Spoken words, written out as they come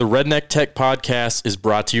The Redneck Tech Podcast is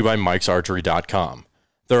brought to you by MikesArchery.com.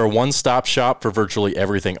 They're a one-stop shop for virtually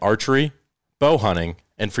everything archery, bow hunting,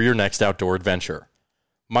 and for your next outdoor adventure.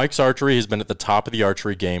 Mike's Archery has been at the top of the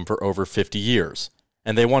archery game for over 50 years,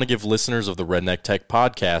 and they want to give listeners of the Redneck Tech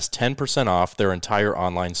Podcast 10% off their entire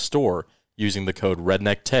online store using the code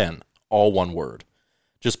REDNECK10, all one word.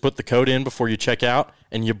 Just put the code in before you check out,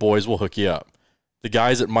 and your boys will hook you up. The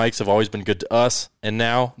guys at Mike's have always been good to us, and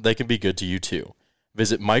now they can be good to you too.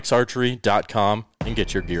 Visit MikesArchery.com and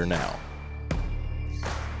get your gear now.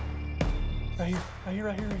 Right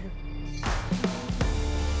here.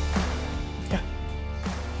 Yeah.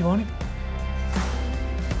 You want him?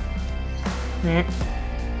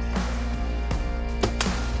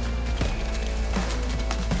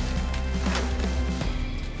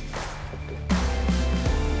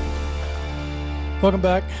 Welcome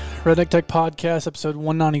back. Redneck Tech Podcast, episode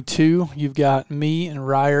 192. You've got me and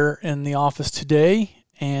Ryer in the office today,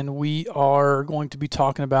 and we are going to be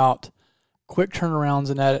talking about quick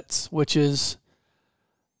turnarounds and edits, which is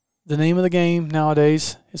the name of the game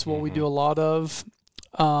nowadays. It's what we do a lot of.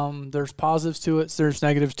 There's positives to it. There's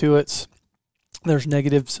negatives to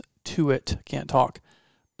it. Can't talk.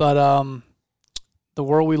 But the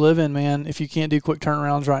world we live in, man, if you can't do quick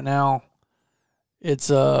turnarounds right now, it's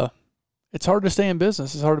hard to stay in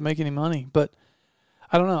business. It's hard to make any money. But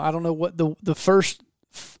I don't know. I don't know what the first.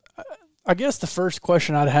 I guess the first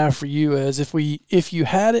question I'd have for you is if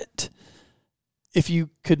you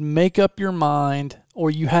could make up your mind or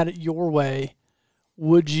you had it your way,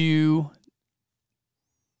 would you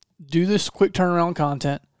do this quick turnaround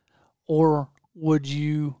content, or would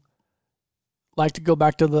you like to go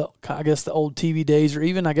back to the old TV days, or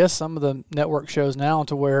even some of the network shows now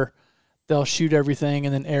to where they'll shoot everything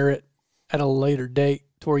and then air it at a later date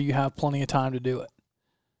to where you have plenty of time to do it?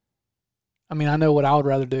 I mean, I know what I would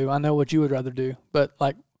rather do. I know what you would rather do. But,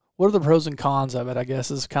 what are the pros and cons of it, I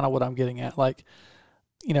guess, is kind of what I'm getting at.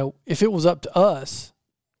 If it was up to us,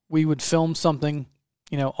 we would film something,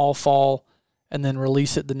 all fall and then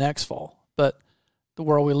release it the next fall. But the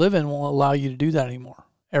world we live in won't allow you to do that anymore.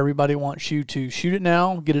 Everybody wants you to shoot it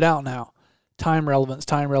now, get it out now. Time relevance.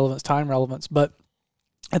 But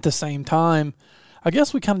at the same time, I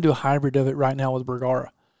guess we kind of do a hybrid of it right now with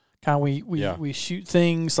Bergara. We shoot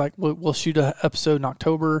things like we'll shoot an episode in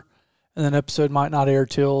October, and then episode might not air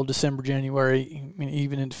till December, January,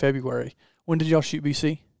 even into February. When did y'all shoot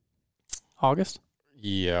BC? August?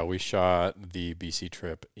 Yeah, we shot the BC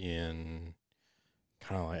trip in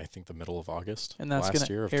I think the middle of August, and that's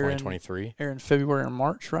last year of 2023. Air in February or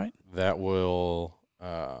March, right? That will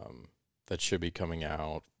that should be coming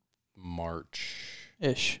out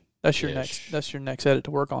March-ish. That's your next edit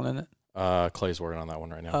to work on, isn't it? Clay's working on that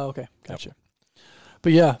one right now. Oh, okay. Gotcha. Yep.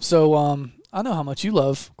 But yeah, so I know how much you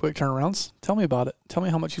love quick turnarounds. Tell me about it. Tell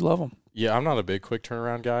me how much you love them. Yeah, I'm not a big quick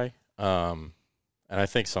turnaround guy. And I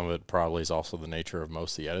think some of it probably is also the nature of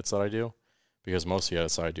most of the edits that I do, because most of the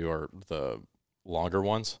edits I do are the longer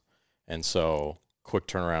ones. And so quick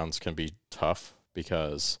turnarounds can be tough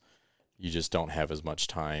because you just don't have as much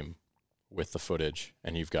time with the footage,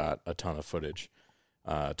 and you've got a ton of footage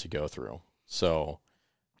to go through. So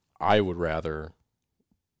I would rather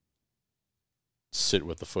sit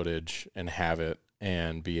with the footage and have it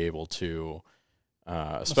and be able to,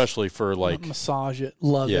 especially for massage it,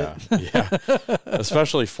 love it. Yeah.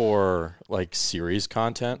 Especially for series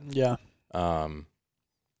content. Yeah.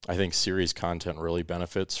 I think series content really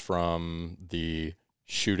benefits from the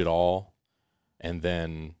shoot it all and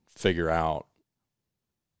then figure out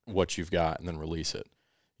what you've got and then release it.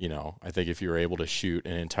 I think if you're able to shoot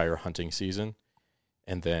an entire hunting season,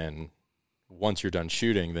 and then once you're done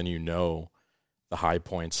shooting, then the high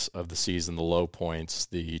points of the season, the low points,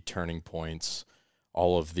 the turning points,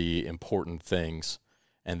 all of the important things,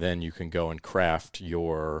 and then you can go and craft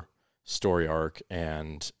your story arc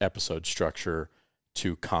and episode structure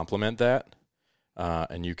to complement that,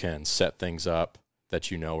 and you can set things up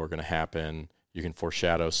that are going to happen. You can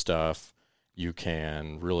foreshadow stuff. You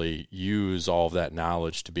can really use all of that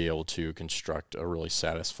knowledge to be able to construct a really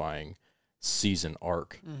satisfying season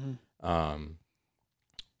arc. Mm-hmm.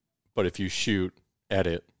 But if you shoot,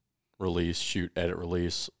 edit, release, shoot, edit,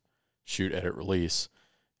 release, shoot, edit, release,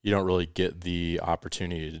 you don't really get the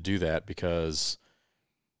opportunity to do that because,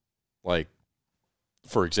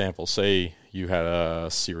 for example, say you had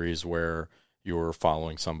a series where you were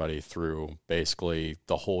following somebody through basically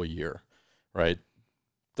the whole year, right?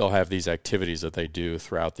 They'll have these activities that they do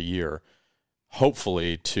throughout the year,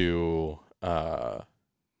 hopefully to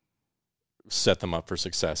set them up for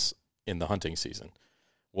success in the hunting season.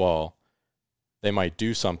 Well, they might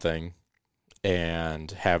do something and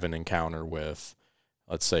have an encounter with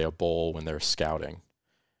let's say a bull when they're scouting.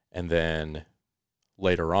 And then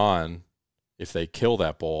later on, if they kill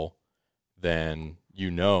that bull, then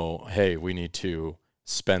hey, we need to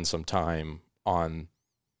spend some time on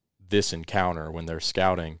this encounter when they're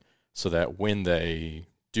scouting, so that when they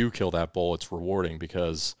do kill that bull, it's rewarding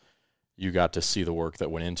because you got to see the work that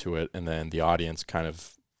went into it. And then the audience kind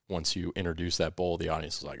of, once you introduce that bull, the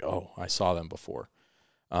audience is like, oh, I saw them before.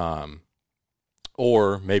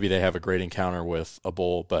 Or maybe they have a great encounter with a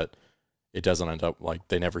bull, but it doesn't end up, like,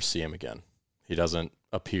 they never see him again. He doesn't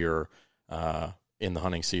appear in the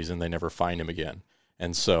hunting season. They never find him again.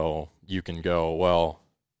 And so you can go, well,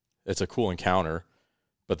 it's a cool encounter,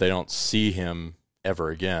 but they don't see him ever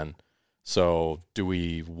again. So do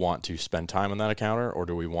we want to spend time on that encounter, or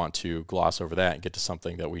do we want to gloss over that and get to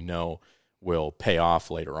something that we know will pay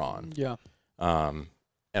off later on? Yeah. And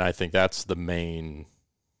I think that's the main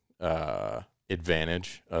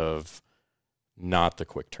advantage of not the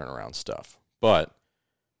quick turnaround stuff. But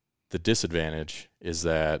the disadvantage is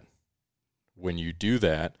that when you do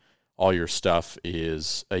that, all your stuff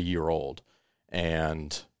is a year old.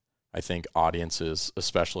 And I think audiences,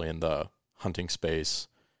 especially in the hunting space,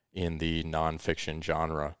 in the nonfiction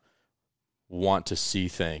genre, want to see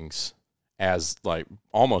things as, like,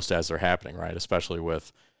 almost as they're happening, right? Especially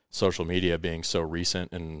with social media being so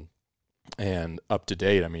recent and up to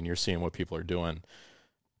date. I mean, you're seeing what people are doing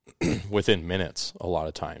within minutes a lot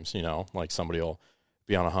of times, like somebody will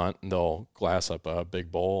be on a hunt and they'll glass up a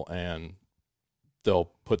big bull and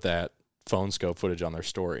they'll put that phone scope footage on their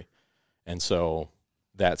story. And so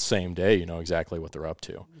that same day, you know exactly what they're up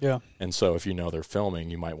to. Yeah. And so if they're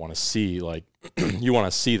filming, you might want to see, like, you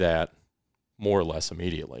want to see that more or less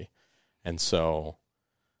immediately. And so,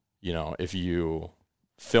 if you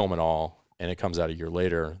film it all and it comes out a year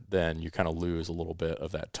later, then you kind of lose a little bit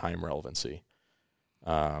of that time relevancy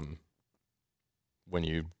when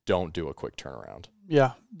you don't do a quick turnaround.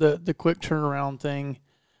 Yeah. The quick turnaround thing,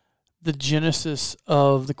 the genesis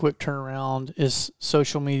of the quick turnaround is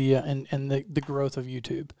social media and the growth of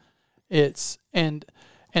YouTube. It's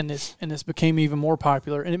became even more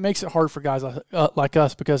popular, and it makes it hard for guys like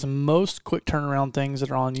us, because most quick turnaround things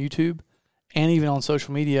that are on YouTube and even on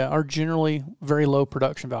social media are generally very low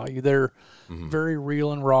production value. They're very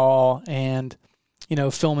real and raw, and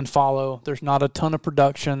film and follow. There's not a ton of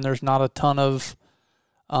production. There's not a ton of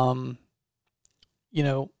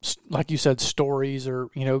like you said, stories, or,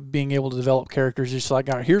 being able to develop characters. Just like,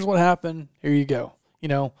 all right, here's what happened. Here you go.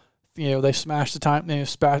 They smash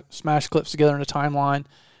smash clips together in a timeline,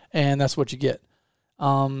 and that's what you get.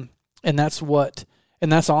 And that's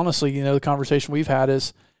honestly, the conversation we've had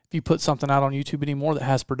is, if you put something out on YouTube anymore that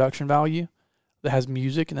has production value, that has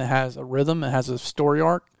music and that has a rhythm, and has a story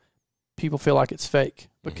arc, people feel like it's fake,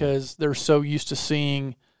 because they're so used to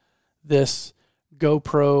seeing this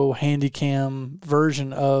GoPro Handycam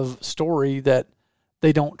version of story that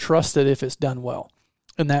they don't trust it if it's done well.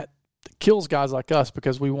 And that kills guys like us,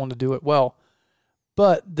 because we want to do it well.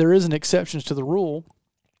 But there is an exception to the rule.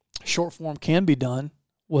 Short form can be done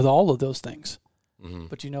with all of those things. Mm-hmm.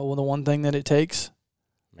 But the one thing that it takes?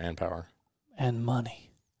 Manpower. And money.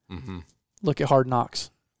 Mm-hmm. Look at Hard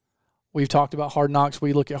Knocks. We've talked about Hard Knocks.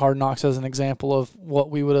 We look at Hard Knocks as an example of what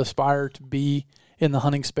we would aspire to be in the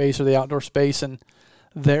hunting space or the outdoor space, and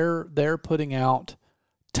they're putting out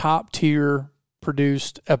top tier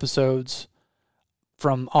produced episodes,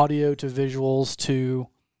 from audio to visuals to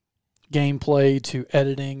gameplay to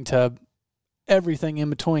editing to everything in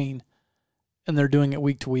between, and they're doing it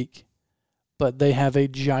week to week. But they have a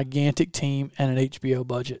gigantic team and an HBO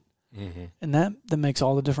budget, and that makes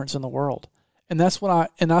all the difference in the world. And that's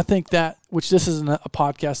what I think that, which this isn't a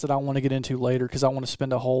podcast that I want to get into later, because I want to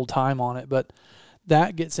spend a whole time on it, but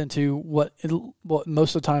that gets into what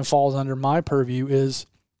most of the time falls under my purview, is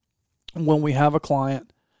when we have a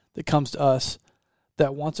client that comes to us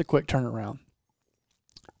that wants a quick turnaround,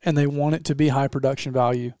 and they want it to be high production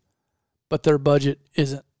value, but their budget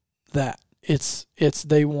isn't that. It's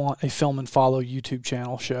they want a film and follow YouTube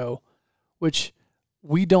channel show, which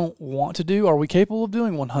we don't want to do. Are we capable of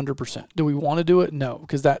doing 100%? Do we want to do it? No,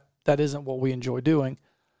 because that isn't what we enjoy doing.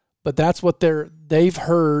 But that's what they've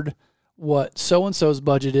heard what so-and-so's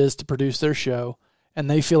budget is to produce their show, and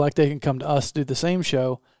they feel like they can come to us to do the same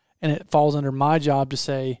show, and it falls under my job to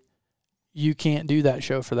say, you can't do that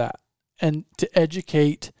show for that. And to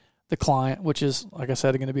educate the client, which is, like I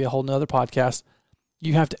said, going to be a whole nother podcast,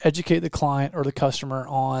 you have to educate the client or the customer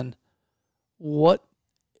on what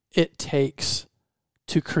it takes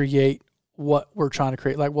to create what we're trying to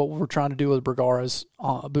create, like what we're trying to do with Bergara's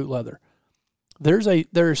boot leather.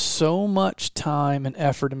 There's so much time and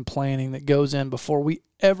effort and planning that goes in before we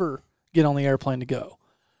ever get on the airplane to go.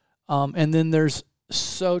 And then there's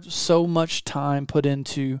so much time put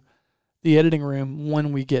into the editing room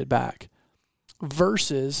when we get back.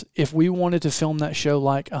 Versus if we wanted to film that show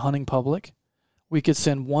like a hunting public, we could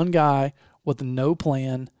send one guy with no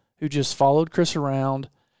plan who just followed Chris around.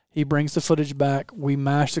 He brings the footage back. We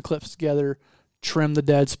mash the clips together, trim the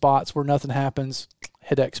dead spots where nothing happens,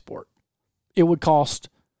 hit export. It would cost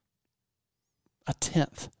a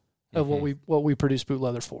tenth of what we produce Boot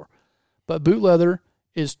Leather for. But Boot Leather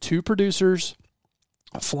is 2 producers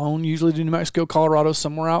flown usually to New Mexico, Colorado,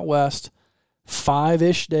 somewhere out west,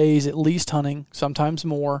 5-ish days at least hunting, sometimes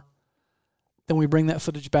more. Then we bring that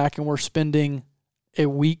footage back and we're spending a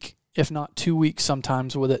week, if not 2 weeks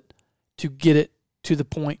sometimes with it to get it to the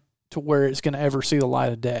point to where it's going to ever see the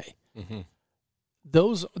light of day.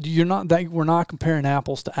 We're not comparing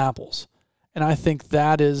apples to apples. And I think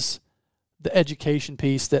that is the education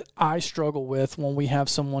piece that I struggle with when we have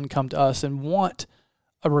someone come to us and want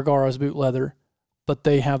a Regaro's Boot Leather, but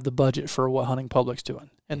they have the budget for what Hunting Public's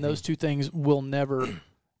doing. And those two things will never,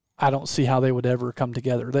 I don't see how they would ever come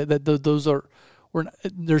together.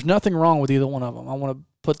 There's nothing wrong with either one of them. I want to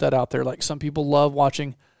put that out there. Like some people love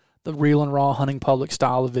watching the real and raw Hunting Public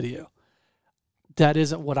style of video. That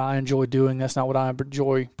isn't what I enjoy doing. That's not what I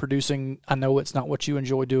enjoy producing. I know it's not what you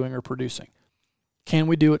enjoy doing or producing. Can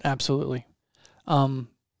we do it? Absolutely.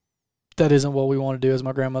 That isn't what we want to do. As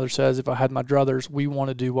my grandmother says, if I had my druthers, we want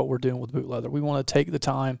to do what we're doing with Boot Leather. We want to take the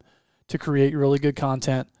time to create really good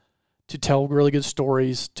content, to tell really good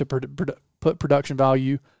stories, to put production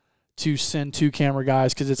value, to send 2 camera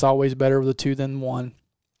guys because it's always better with 2 than 1,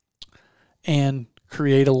 and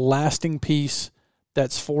create a lasting piece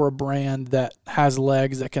that's for a brand that has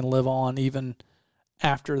legs that can live on even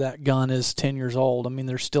after that gun is 10 years old. I mean,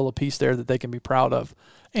 there's still a piece there that they can be proud of,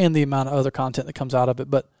 and the amount of other content that comes out of it.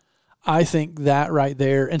 But I think that right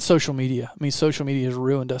there, and social media. I mean, social media has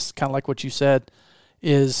ruined us. Kind of like what you said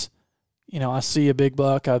is, I see a big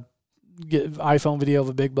buck, I get an iPhone video of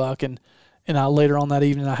a big buck, and I later on that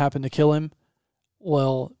evening I happen to kill him.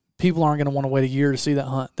 Well, people aren't going to want to wait a year to see that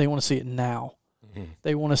hunt. They want to see it now.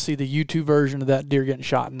 They want to see the YouTube version of that deer getting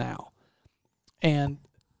shot now. And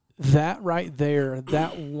that right there,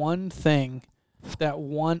 that one thing, that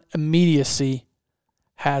one immediacy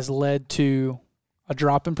has led to a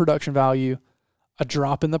drop in production value, a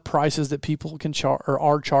drop in the prices that people can charge or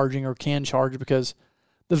are charging or can charge, because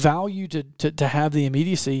the value to have the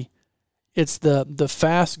immediacy, it's the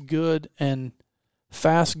fast, good, and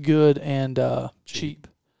cheap.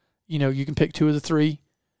 You can pick 2 of the 3,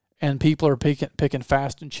 and people are picking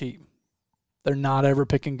fast and cheap. They're not ever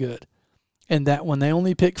picking good. And that when they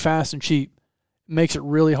only pick fast and cheap, it makes it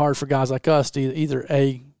really hard for guys like us to either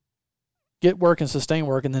A, get work and sustain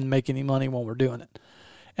work, and then make any money when we're doing it.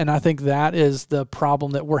 And I think that is the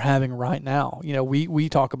problem that we're having right now. We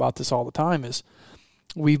talk about this all the time, is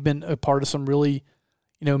we've been a part of some really,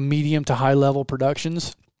 medium to high level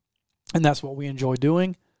productions, and that's what we enjoy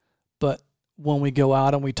doing. But when we go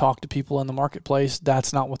out and we talk to people in the marketplace,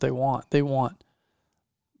 that's not what they want. They want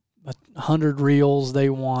 100 reels. They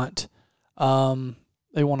want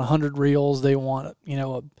 100 reels. They want, a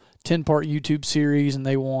 10-part YouTube series, and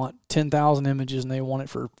they want 10,000 images, and they want it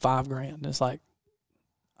for $5,000. And it's like,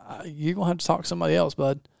 you're going to have to talk to somebody else,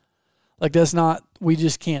 bud. Like, that's not, we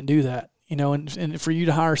just can't do that, and for you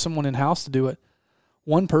to hire someone in-house to do it,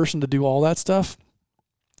 one person to do all that stuff.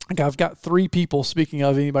 Like, I've got 3 people, speaking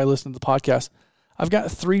of anybody listening to the podcast, I've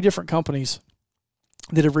got 3 different companies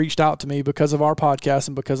that have reached out to me because of our podcast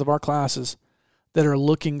and because of our classes that are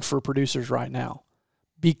looking for producers right now,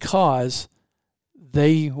 because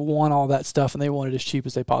they want all that stuff and they want it as cheap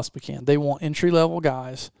as they possibly can. They want entry-level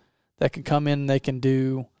guys that can come in and they can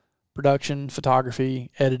do production, photography,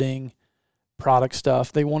 editing, product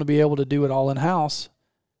stuff. They want to be able to do it all in-house,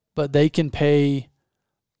 but they can pay,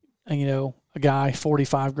 a guy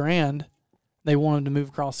 $45,000. They want him to move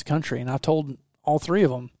across the country. And I told all 3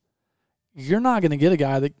 of them, you're not going to get a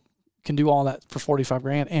guy that can do all that for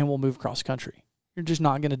 $45,000 and will move across the country. You're just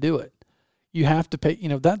not going to do it. You have to pay,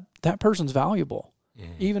 that person's valuable,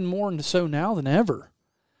 even more so now than ever,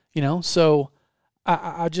 so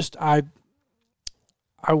I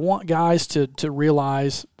want guys to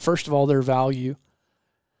realize, first of all, their value,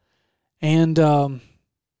 and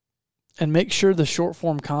make sure the short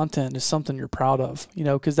form content is something you're proud of,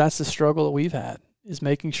 because that's the struggle that we've had, is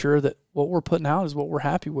making sure that what we're putting out is what we're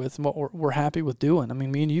happy with and what we're happy with doing. I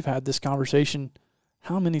mean, me and you've had this conversation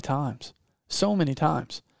how many times? So many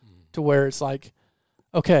times, to where it's like,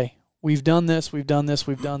 okay, we've done this.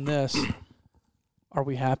 Are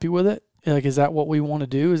we happy with it? Like, is that what we want to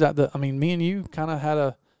do? Is that me and you kind of had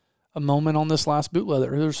a moment on this last boot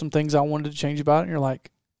leather. There's some things I wanted to change about it, and you're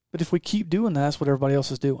like, but if we keep doing that, that's what everybody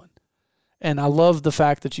else is doing. And I love the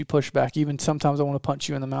fact that you push back. Even sometimes I want to punch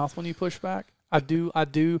you in the mouth when you push back. I do,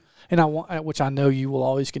 and I want, which I know you will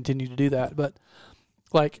always continue to do that. But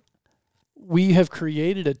like, we have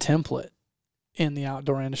created a template in the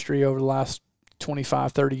outdoor industry over the last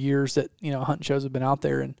 25, 30 years that, hunting shows have been out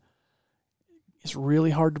there, and it's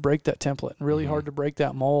really hard to break that template and really hard to break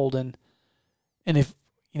that mold. And if,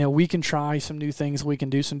 we can try some new things, we can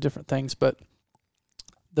do some different things, but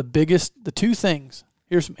the two things,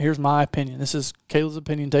 here's my opinion. This is Caleb's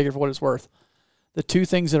opinion. Take it for what it's worth. The two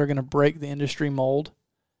things that are going to break the industry mold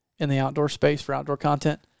in the outdoor space for outdoor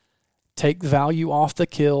content: take value off the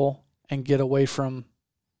kill and get away from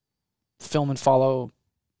film and follow,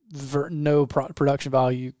 no production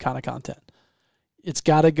value kind of content. It's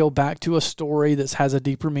got to go back to a story that has a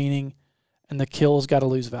deeper meaning, and the kill's got to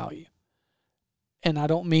lose value. And I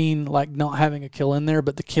don't mean like not having a kill in there,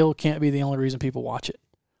 but the kill can't be the only reason people watch it.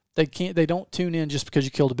 They don't tune in just because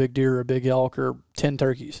you killed a big deer or a big elk or 10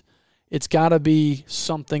 turkeys. It's got to be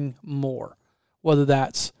something more, whether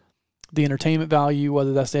that's the entertainment value,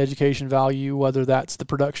 whether that's the education value, whether that's the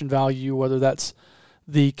production value, whether that's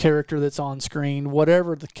the character that's on screen,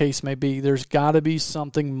 whatever the case may be. There's got to be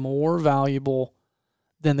something more valuable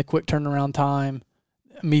than the quick turnaround time,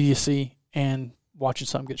 immediacy, and watching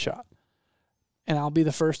something get shot. And I'll be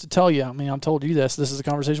the first to tell you, I've told you this. This is a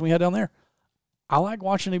conversation we had down there. I like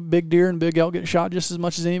watching a big deer and big elk get shot just as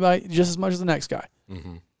much as anybody, just as much as the next guy.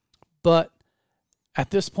 Mm-hmm. But at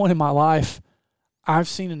this point in my life, I've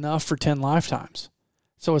seen enough for 10 lifetimes.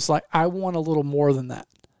 So it's like I want a little more than that.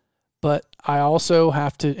 But I also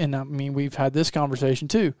have to, and we've had this conversation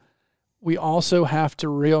too, we also have to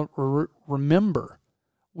remember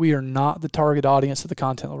we are not the target audience of the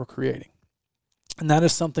content that we're creating. And that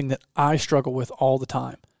is something that I struggle with all the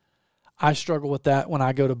time. I struggle with that when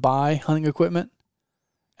I go to buy hunting equipment.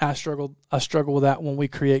 I struggle with that when we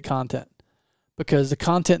create content. Because the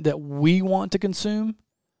content that we want to consume,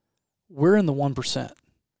 we're in the 1%,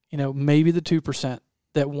 maybe the 2%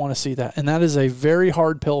 that want to see that. And that is a very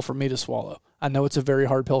hard pill for me to swallow. I know it's a very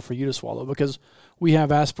hard pill for you to swallow because we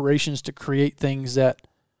have aspirations to create things that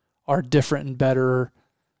are different and better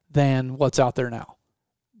than what's out there now.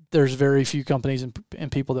 There's very few companies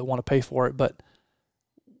and people that want to pay for it, but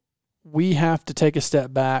we have to take a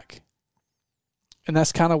step back. And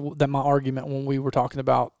that's kind of my argument when we were talking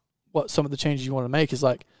about what some of the changes you want to make is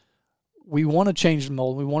like, we want to change the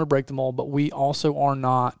mold, we want to break the mold, but we also are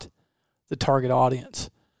not the target audience.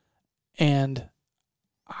 And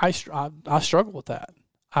I struggle with that.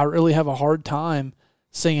 I really have a hard time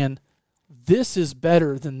saying, this is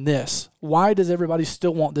better than this. Why does everybody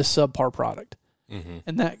still want this subpar product? Mm-hmm.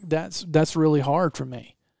 And that's really hard for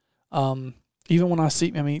me. Even when I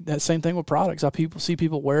see, that same thing with products. See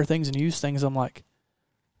people wear things and use things. I'm like,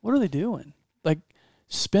 what are they doing? Like,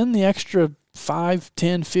 spend the extra $5,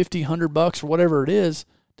 $10, $50, $100 or whatever it is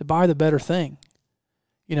to buy the better thing.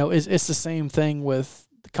 It's the same thing with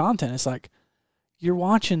the content. It's like, you're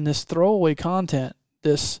watching this throwaway content,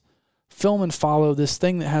 this film and follow, this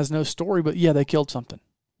thing that has no story, but yeah, they killed something.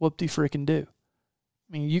 Whoop-de-freaking do.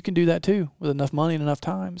 You can do that too with enough money and enough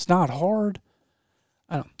time. It's not hard.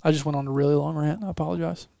 I just went on a really long rant. I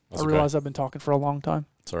apologize. I realize I've been talking for a long time.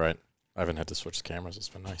 It's all right. I haven't had to switch cameras. It's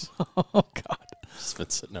been nice. Oh, God. Just been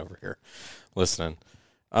sitting over here listening.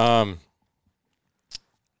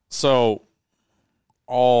 So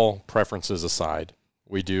all preferences aside,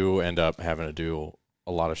 we do end up having to do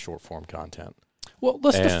a lot of short form content. Well,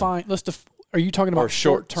 are you talking about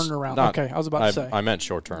short turnaround? Okay, I was about to say. I meant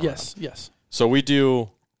short turnaround. Yes. So we do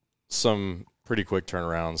some pretty quick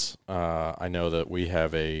turnarounds. I know that we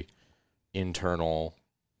have a internal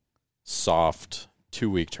soft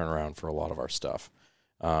 2-week turnaround for a lot of our stuff.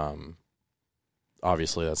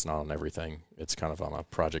 Obviously, that's not on everything. It's kind of on a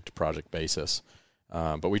project-to-project basis.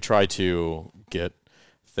 But we try to get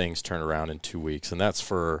things turned around in 2 weeks, and that's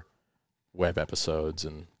for web episodes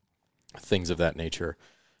and things of that nature.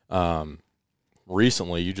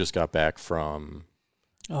 Recently, you just got back from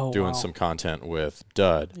doing some content with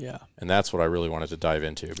Dud. Yeah. And that's what I really wanted to dive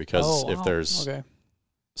into because if there's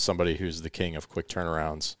somebody who's the king of quick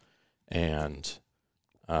turnarounds and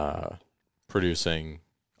producing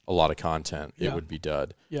a lot of content, it would be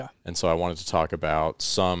Dud. Yeah. And so I wanted to talk about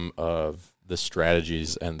some of the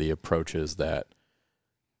strategies and the approaches that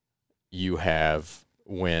you have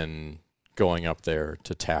when going up there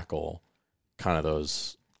to tackle kind of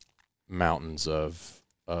those mountains of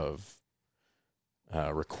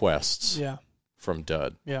requests from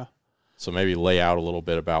Dud. Yeah. So maybe lay out a little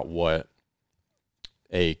bit about what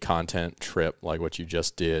a content trip like what you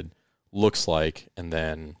just did looks like, and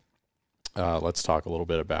then let's talk a little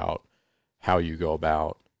bit about how you go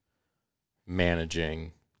about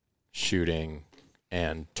managing, shooting,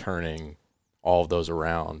 and turning all of those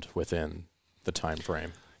around within the time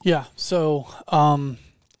frame. Yeah. So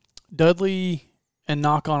Dudley and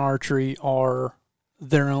Nock On Archery are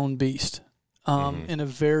their own beast in a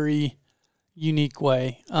very unique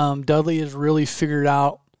way. Dudley has really figured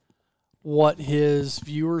out what his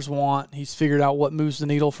viewers want. He's figured out what moves the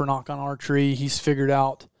needle for Nock On Archery. He's figured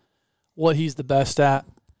out what he's the best at.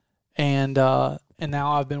 And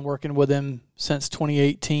now I've been working with him since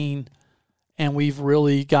 2018, and we've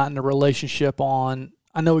really gotten a relationship on,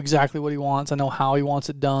 I know exactly what he wants. I know how he wants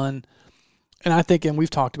it done. And I think, and we've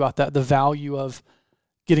talked about that, the value of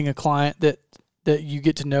getting a client that you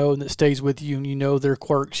get to know and that stays with you, and you know their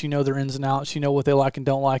quirks, you know their ins and outs, you know what they like and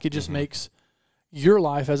don't like. It just makes your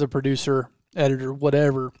life as a producer, editor,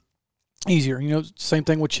 whatever, easier. You know, same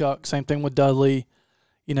thing with Chuck, same thing with Dudley.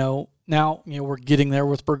 You know, now, you know, we're getting there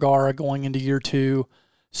with Bergara going into year 2.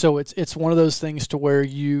 So it's one of those things to where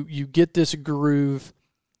you get this groove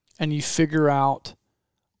and you figure out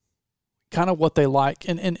kind of what they like.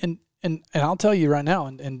 And I'll tell you right now,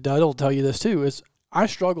 and Dud will tell you this too, is I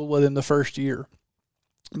struggled with him the first year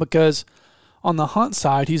because on the hunt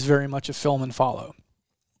side, he's very much a film and follow.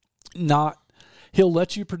 He'll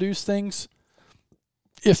let you produce things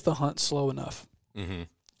if the hunt's slow enough. Mm-hmm.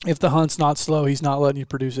 If the hunt's not slow, he's not letting you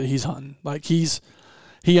produce it. He's hunting. Like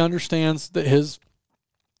he understands that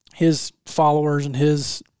his followers and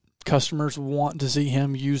his customers want to see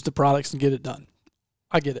him use the products and get it done.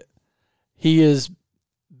 I get it. He has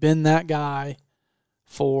been that guy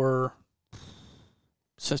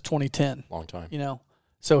since 2010. Long time. You know.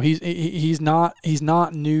 So he's not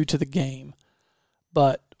new to the game.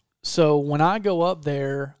 But so when I go up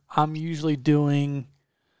there, I'm usually doing,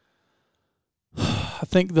 I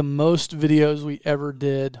think the most videos we ever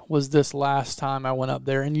did was this last time I went up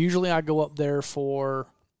there. And usually I go up there for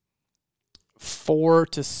 4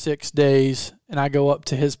 to 6 days, and I go up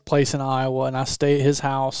to his place in Iowa, and I stay at his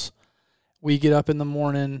house. We get up in the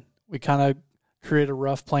morning. We kind of create a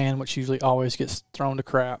rough plan, which usually always gets thrown to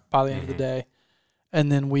crap by the end of the day.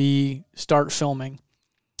 And then we start filming.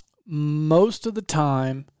 Most of the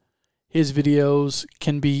time, his videos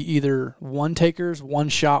can be either one-takers,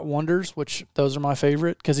 one-shot wonders, which those are my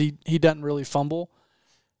favorite because he doesn't really fumble.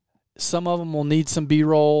 Some of them will need some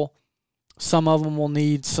B-roll. Some of them will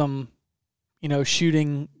need some,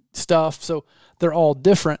 shooting stuff. So they're all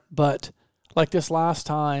different. But like this last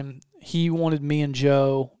time, he wanted me and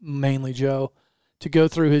Joe, mainly Joe, to go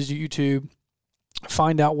through his YouTube,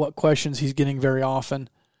 find out what questions he's getting very often,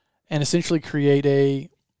 and essentially create an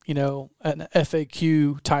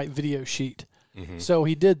FAQ type video sheet. Mm-hmm. So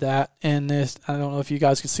he did that, and I don't know if you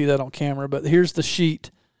guys can see that on camera, but here's the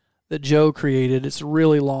sheet that Joe created. It's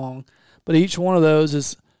really long, but each one of those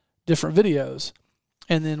is different videos.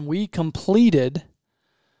 And then we completed,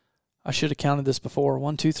 I should have counted this before,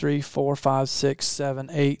 1, 2, 3, 4, 5, 6, 7,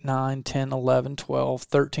 8, 9, 10, 11, 12,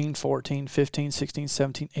 13, 14, 15, 16,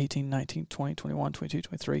 17, 18, 19, 20, 21, 22,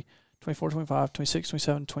 23, 24, 25, 26,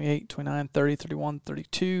 27, 28, 29, 30, 31,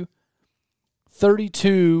 32,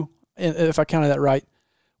 32, if I counted that right,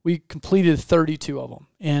 we completed 32 of them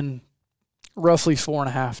in roughly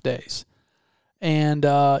 4.5 days. And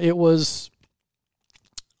it was,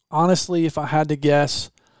 honestly, if I had to guess,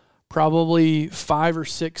 probably 5 or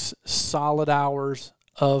 6 solid hours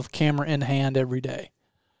of camera in hand every day.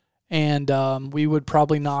 And we would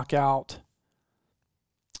probably knock out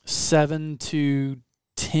 7 to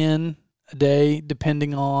 10 a day,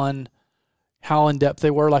 depending on how in-depth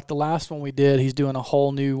they were. Like the last one we did, he's doing a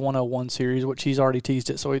whole new 101 series, which he's already teased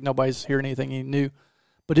it, so nobody's hearing anything new.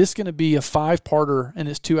 But it's going to be a 5-parter, and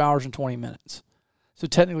it's 2 hours and 20 minutes. So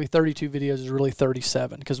technically 32 videos is really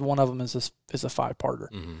 37 because one of them is a 5-parter.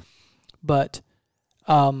 Mm-hmm. But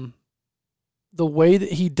the way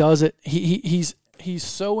that he does it, he's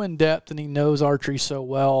so in depth and he knows archery so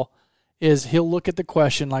well. Is he'll look at the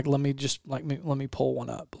question like let me pull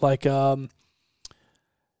one up like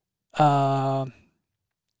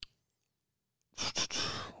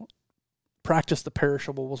practice the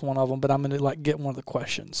perishable was one of them, but I'm gonna get one of the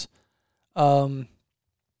questions. How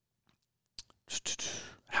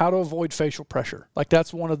to avoid facial pressure, like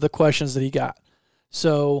that's one of the questions that he got.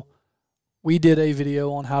 So we did a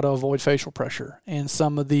video on how to avoid facial pressure and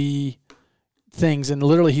some of the things. And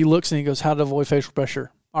literally he looks and he goes, how to avoid facial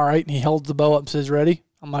pressure. All right. And he holds the bow up and says, ready?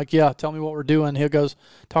 I'm like, yeah, tell me what we're doing. He goes,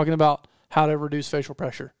 talking about how to reduce facial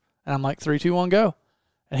pressure. And I'm like, 3, 2, 1, go.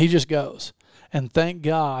 And he just goes. And thank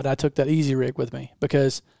God I took that easy rig with me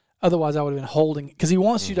because Otherwise, I would have been holding, because he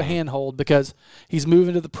wants you to handhold, because he's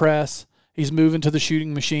moving to the press, he's moving to the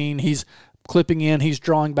shooting machine, he's clipping in, he's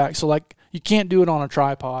drawing back. So like, you can't do it on a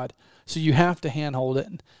tripod, so you have to handhold it.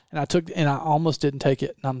 And I almost didn't take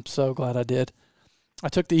it, and I'm so glad I did. I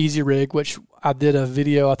took the Easy Rig, which I did a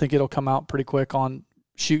video. I think it'll come out pretty quick on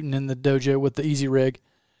shooting in the dojo with the Easy Rig,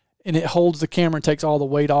 and it holds the camera and takes all the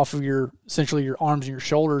weight off of essentially your arms and your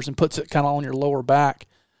shoulders and puts it kind of on your lower back.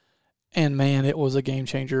 And man, it was a game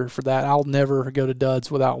changer for that. I'll never go to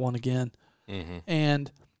duds without one again. Mm-hmm.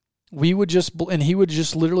 And he would just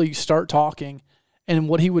literally start talking. And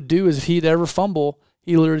what he would do is, if he'd ever fumble,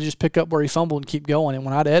 he literally just pick up where he fumbled and keep going. And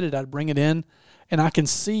when I'd edit, I'd bring it in, and I can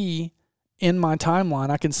see in my timeline,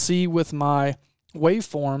 I can see with my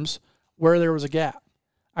waveforms where there was a gap.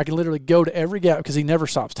 I can literally go to every gap, because he never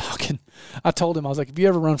stops talking. I told him, I was like, if you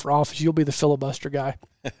ever run for office, you'll be the filibuster guy.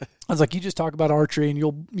 I was like, you just talk about archery and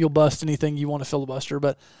you'll bust anything you want to filibuster.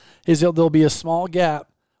 But there'll be a small gap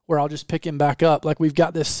where I'll just pick him back up. Like, we've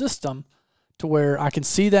got this system to where I can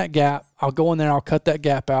see that gap. I'll go in there, I'll cut that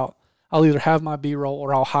gap out. I'll either have my B-roll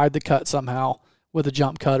or I'll hide the cut somehow with a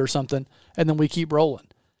jump cut or something, and then we keep rolling.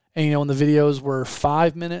 And, when the videos were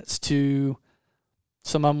 5 minutes to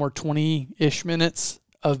some of them were 20-ish minutes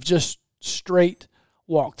of just straight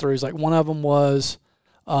walkthroughs. Like, one of them was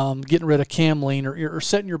getting rid of cam lean or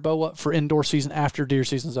setting your bow up for indoor season after deer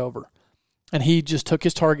season's over. And he just took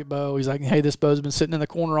his target bow. He's like, hey, this bow's been sitting in the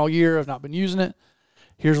corner all year. I've not been using it.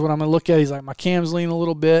 Here's what I'm going to look at. He's like, my cam's leaning a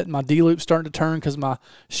little bit. My D-loop's starting to turn because my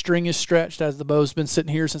string is stretched as the bow's been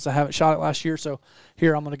sitting here since I haven't shot it last year. So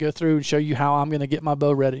here, I'm going to go through and show you how I'm going to get my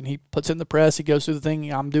bow ready. And he puts it in the press. He goes through the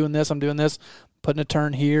thing. I'm doing this, putting a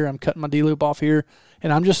turn here. I'm cutting my D-loop off here.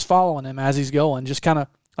 And I'm just following him as he's going, just kind of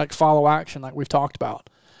like follow action like we've talked about.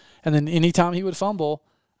 And then anytime he would fumble,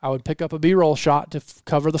 I would pick up a B-roll shot to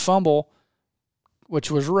cover the fumble,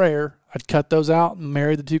 which was rare. I'd cut those out and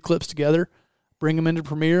marry the two clips together, bring them into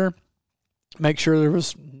Premiere, make sure there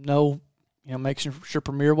was no, making sure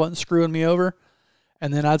Premiere wasn't screwing me over.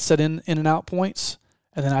 And then I'd set in and out points,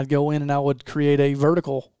 and then I'd go in and I would create a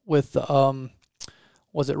vertical with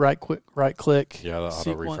was it right click? Yeah, the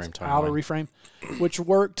auto reframe timeline. Auto reframe, which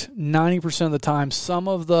worked 90% of the time. Some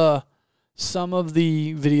of the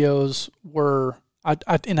videos were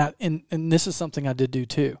and this is something I did do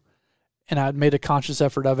too, and I made a conscious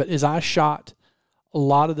effort of it. Is I shot a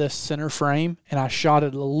lot of this center frame, and I shot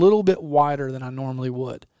it a little bit wider than I normally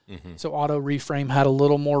would. Mm-hmm. So auto reframe had a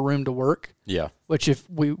little more room to work. Yeah. Which if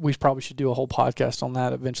we probably should do a whole podcast on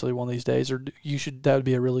that eventually one of these days, or that would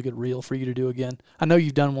be a really good reel for you to do again. I know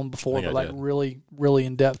you've done one before, but like really, really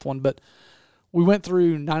in-depth one. But we went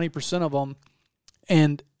through 90% of them,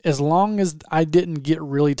 and as long as I didn't get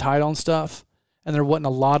really tight on stuff and there wasn't a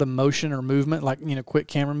lot of motion or movement, like, quick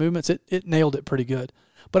camera movements, it nailed it pretty good.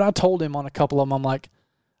 But I told him on a couple of them, I'm like,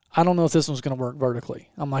 I don't know if this one's going to work vertically.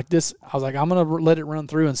 I'm like, I'm going to let it run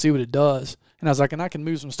through and see what it does. And I was like, and I can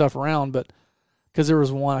move some stuff around, but because there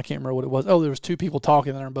was one, I can't remember what it was. Oh, there was two people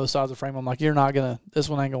talking there on both sides of the frame. I'm like, this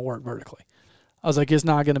one ain't going to work vertically. I was like, it's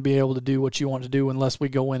not going to be able to do what you want to do unless we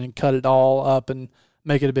go in and cut it all up and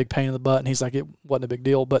make it a big pain in the butt. And he's like, it wasn't a big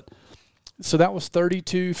deal. But so that was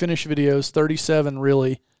 32 finished videos, 37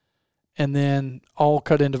 really, and then all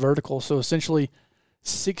cut into vertical. So essentially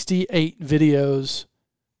 68 videos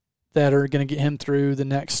that are going to get him through the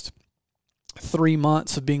next 3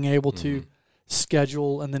 months of being able to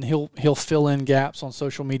schedule, and then he'll fill in gaps on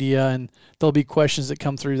social media, and there'll be questions that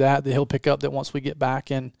come through that he'll pick up that once we get back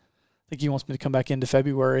in. I think he wants me to come back into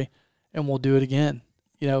February, and we'll do it again,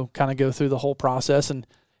 kind of go through the whole process, and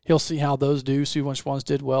he'll see how those do, see which ones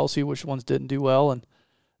did well, see which ones didn't do well, and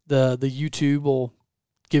the YouTube will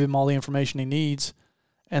give him all the information he needs,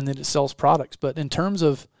 and then it sells products. But in terms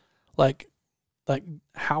of like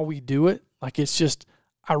how we do it, like, it's just,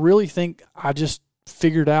 I really think I just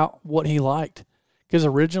figured out what he liked. Because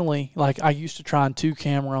originally, like, I used to try and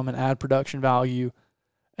 2-camera him and add production value,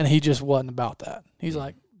 and he just wasn't about that. He's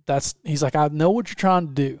like, I know what you're trying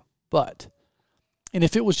to do, but, and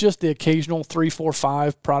if it was just the occasional 3, 4,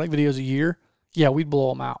 5 product videos a year, yeah, we'd blow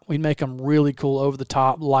them out. We'd make them really cool, over the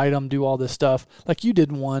top, light them, do all this stuff. Like you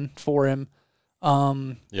did one for him.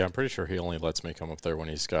 Yeah, I'm pretty sure he only lets me come up there when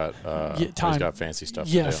he's got he's got fancy stuff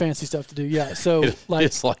to do. Yeah, fancy stuff to do. Yeah, so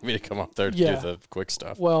it's like me to come up there to do the quick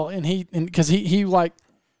stuff. Well, and because he like,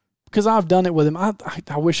 because I've done it with him. I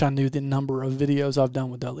wish I knew the number of videos I've done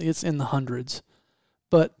with Dudley. It's in the hundreds,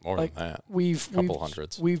 but more than that, couple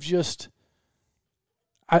hundreds. We've just,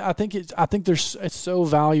 I think it's so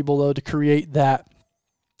valuable though to create that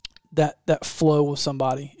flow with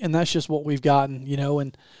somebody, and that's just what we've gotten,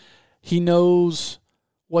 and he knows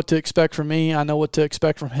what to expect from me. I know what to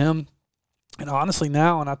expect from him. And honestly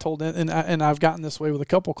now, and I told him, and I've gotten this way with a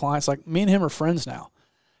couple clients, like me and him are friends now.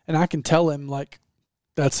 And I can tell him, like,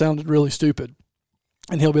 that sounded really stupid.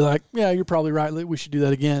 And he'll be like, yeah, you're probably right. We should do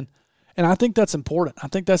that again. And I think that's important. I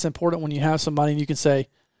think that's important when you have somebody and you can say,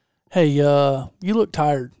 hey, you look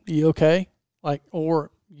tired. Are you okay? Like, or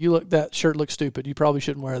that shirt looks stupid. You probably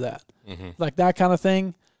shouldn't wear that. Mm-hmm. Like that kind of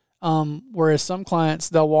thing. Whereas some clients,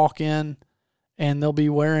 they'll walk in and they'll be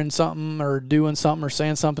wearing something or doing something or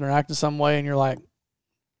saying something or acting some way. And you're like,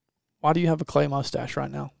 why do you have a clay mustache right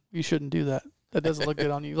now? You shouldn't do that. That doesn't look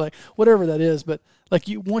good on you. Like whatever that is. But like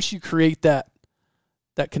once you create that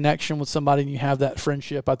connection with somebody and you have that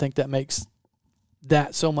friendship, I think that makes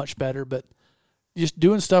that so much better. But just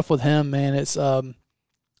doing stuff with him, man, it's, and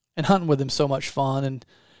hunting with him so much fun.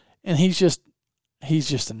 And he's just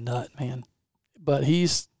a nut, man. But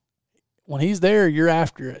when he's there, you're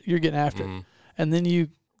after it. You're getting after it. And then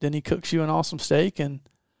he cooks you an awesome steak and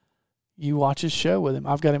you watch his show with him.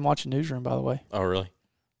 I've got him watching Newsroom, by the way. Oh, really?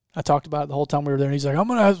 I talked about it the whole time we were there, and he's like, I'm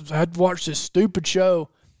gonna have to watch this stupid show.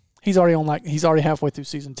 He's already halfway through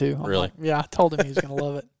season 2. I'm really? Like, yeah, I told him he was gonna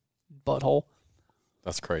love it. Butthole.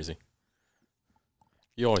 That's crazy.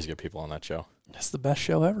 You always get people on that show. It's the best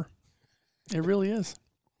show ever. It really is.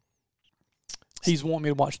 He's wanting me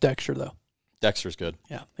to watch Dexter, though. Dexter's good.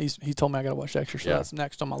 Yeah, he told me I got to watch Dexter, so that's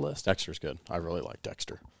next on my list. Dexter's good. I really like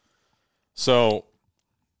Dexter. So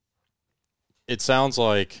it sounds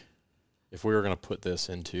like if we were going to put this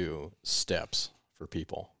into steps for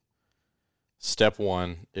people, step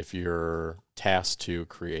 1, if you're tasked to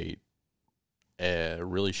create a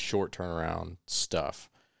really short turnaround stuff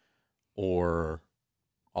or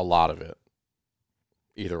a lot of it,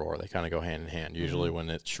 either or, they kind of go hand in hand. Usually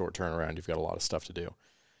when it's short turnaround, you've got a lot of stuff to do.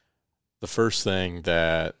 The first thing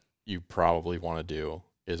that you probably want to do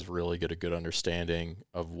is really get a good understanding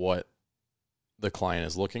of what the client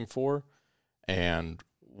is looking for and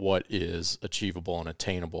what is achievable and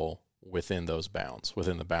attainable within those bounds,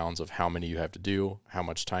 within the bounds of how many you have to do, how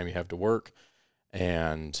much time you have to work,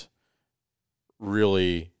 and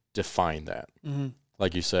really define that. Mm-hmm.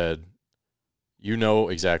 Like you said, you know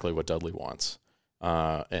exactly what Dudley wants,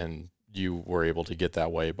 and you were able to get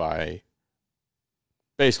that way by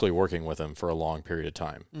basically working with him for a long period of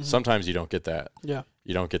time. Mm-hmm. Sometimes you don't get that. Yeah.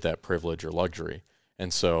 You don't get that privilege or luxury.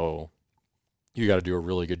 And so you got to do a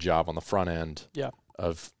really good job on the front end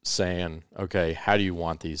of saying, okay, how do you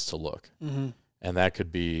want these to look? Mm-hmm. And that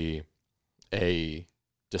could be a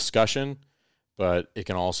discussion, but it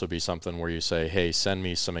can also be something where you say, hey, send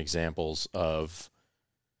me some examples of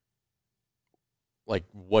like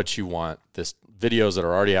what you want, this videos that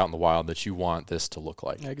are already out in the wild that you want this to look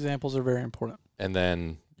like. Examples are very important. And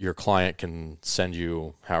then your client can send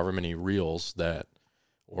you however many reels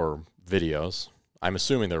or videos. I'm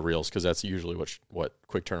assuming they're reels because that's usually what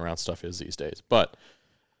quick turnaround stuff is these days. But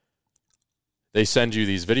they send you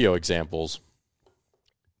these video examples,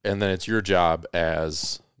 and then it's your job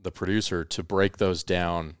as the producer to break those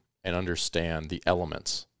down and understand the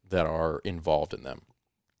elements that are involved in them.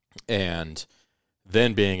 And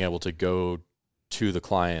then being able to go to the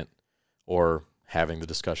client or having the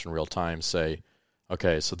discussion real time, say,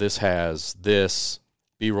 okay, so this has this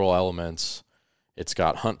B-roll elements, it's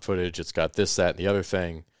got hunt footage, it's got this, that, and the other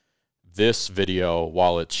thing. This video,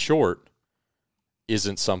 while it's short,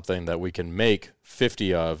 isn't something that we can make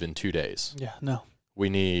 50 of in 2 days. Yeah, no. We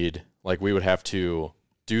would have to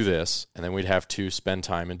do this, and then we'd have to spend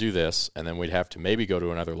time and do this, and then we'd have to maybe go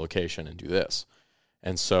to another location and do this.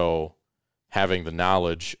 And so having the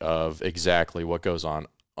knowledge of exactly what goes on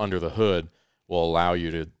under the hood will allow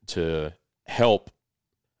you to help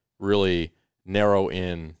really narrow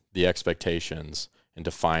in the expectations and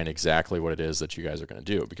define exactly what it is that you guys are going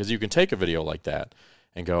to do. Because you can take a video like that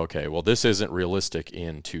and go, okay, well, this isn't realistic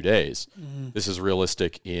in 2 days. Mm-hmm. This is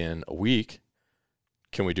realistic in a week.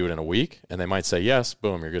 Can we do it in a week? And they might say yes,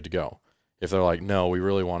 boom, you're good to go. If they're like, no, we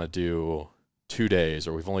really want to do 2 days,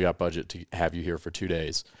 or we've only got budget to have you here for 2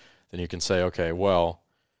 days, then you can say, okay, well,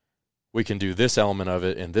 we can do this element of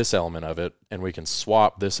it and this element of it, and we can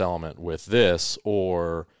swap this element with this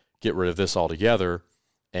or get rid of this altogether,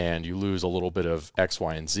 and you lose a little bit of X,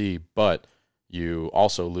 Y, and Z, but you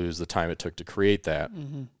also lose the time it took to create that.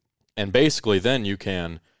 Mm-hmm. And basically then you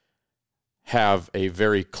can have a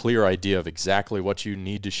very clear idea of exactly what you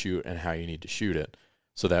need to shoot and how you need to shoot it,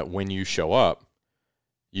 so that when you show up,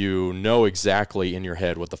 you know exactly in your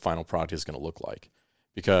head what the final product is going to look like.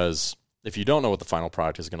 Because if you don't know what the final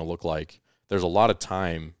product is going to look like, there's a lot of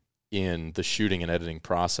time in the shooting and editing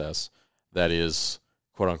process that is,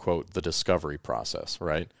 quote unquote, the discovery process,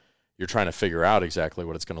 right? you're trying to figure out exactly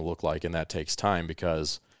what it's going to look like, and that takes time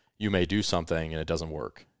because you may do something and it doesn't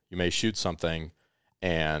work. You may shoot something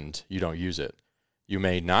and you don't use it. You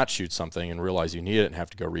may not shoot something and realize you need it and have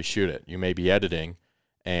to go reshoot it. You may be editing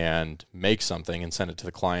and make something and send it to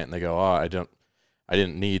the client, and they go, "Oh, I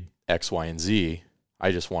didn't need X, Y, and Z.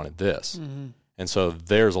 I just wanted this." Mm-hmm. And so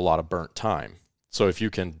there's a lot of burnt time. So if you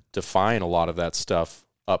can define a lot of that stuff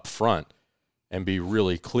up front and be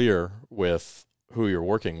really clear with who you're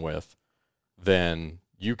working with, then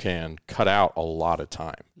you can cut out a lot of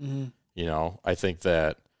time. Mm-hmm. You know, I think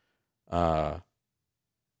that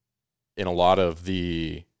in a lot of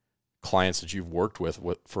the clients that you've worked with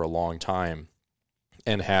for a long time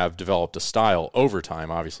and have developed a style over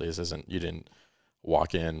time, obviously you didn't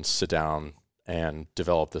walk in, sit down, and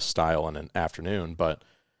develop this style in an afternoon, but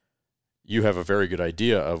you have a very good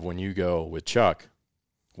idea of when you go with Chuck,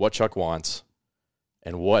 what Chuck wants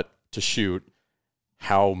and what to shoot,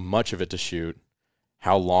 how much of it to shoot,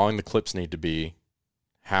 how long the clips need to be,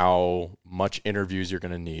 how much interviews you're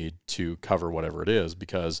going to need to cover whatever it is,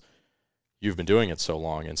 because you've been doing it so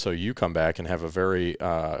long. And so you come back and have a very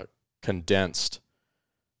condensed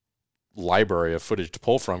library of footage to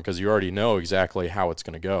pull from because you already know exactly how it's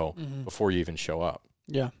going to go before you even show up.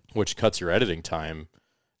 Yeah. Which cuts your editing time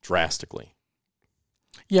drastically.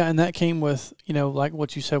 Yeah, and that came with, like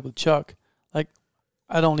what you said with Chuck. Like,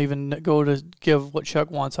 I don't even go to give what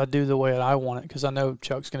Chuck wants. I do the way that I want it because I know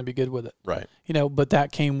Chuck's going to be good with it. Right. But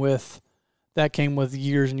that came with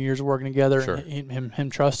years and years of working together, Sure. and him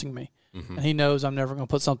trusting me. Mm-hmm. And he knows I'm never going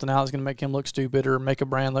to put something out that's going to make him look stupid or make a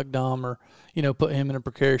brand look dumb or, put him in a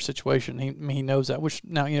precarious situation. He knows that, which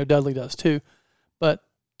now, Dudley does too. But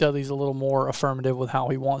Dudley's a little more affirmative with how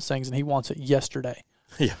he wants things, and he wants it yesterday.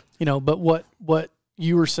 Yeah. But what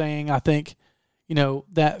you were saying, I think,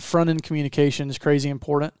 that front-end communication is crazy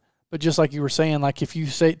important. But just like you were saying, like if you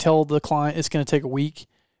tell the client it's going to take a week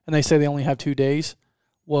and they say they only have 2 days,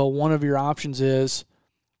 well, one of your options is,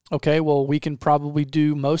 okay, well, we can probably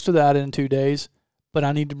do most of that in 2 days, but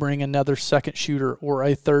I need to bring another second shooter or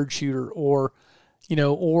a third shooter or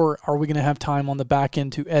are we going to have time on the back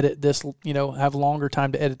end to edit this, have longer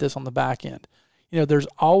time to edit this on the back end? There's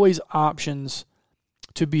always options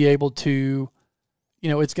to be able to,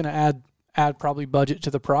 it's going to add probably budget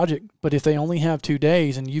to the project. But if they only have 2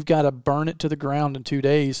 days and you've got to burn it to the ground in 2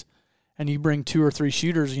 days and you bring 2 or 3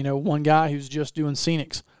 shooters, one guy who's just doing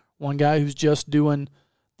scenics, one guy who's just doing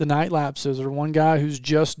the night lapses, or one guy who's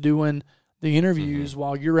just doing the interviews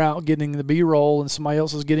while you're out getting the B-roll and somebody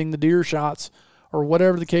else is getting the deer shots or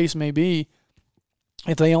whatever the case may be.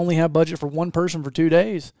 If they only have budget for one person for 2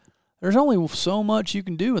 days, there's only so much you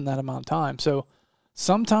can do in that amount of time. So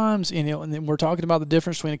sometimes, and then we're talking about the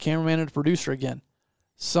difference between a cameraman and a producer again.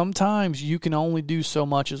 Sometimes you can only do so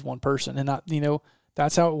much as one person. And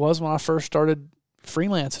that's how it was when I first started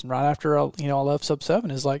freelancing right after I left Sub 7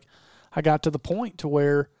 is like, I got to the point to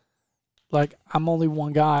where, like, I'm only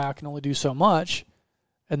one guy. I can only do so much.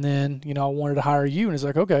 And then, I wanted to hire you. And it's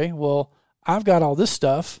like, okay, well, I've got all this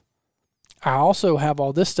stuff. I also have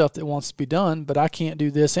all this stuff that wants to be done, but I can't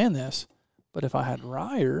do this and this. But if I had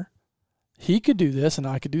Ryer, he could do this and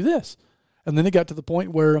I could do this. And then it got to the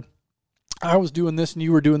point where I was doing this and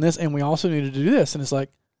you were doing this, and we also needed to do this. And it's like,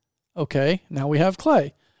 okay, now we have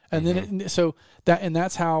Clay. And then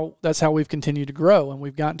that's how we've continued to grow, and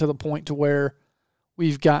we've gotten to the point to where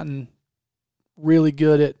we've gotten really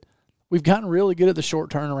good at the short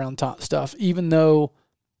turnaround stuff, even though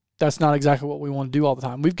that's not exactly what we want to do all the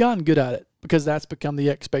time. We've gotten good at it because that's become the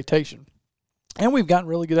expectation, and we've gotten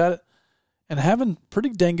really good at it and having pretty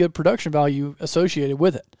dang good production value associated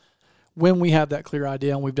with it when we have that clear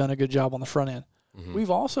idea and we've done a good job on the front end. Mm-hmm.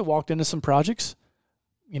 We've also walked into some projects.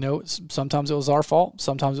 Sometimes it was our fault.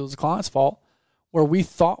 Sometimes it was the client's fault, where we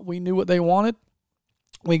thought we knew what they wanted.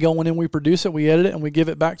 We go in and we produce it, we edit it, and we give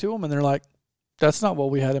it back to them, and they're like, that's not what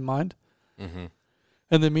we had in mind. Mm-hmm.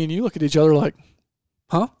 And then me and you look at each other like,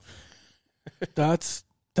 huh? That's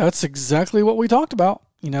exactly what we talked about.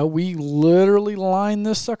 We literally lined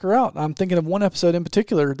this sucker out. I'm thinking of one episode in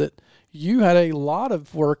particular that you had a lot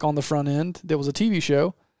of work on the front end. That was a TV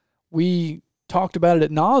show. We talked about it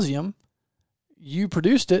ad nauseum. You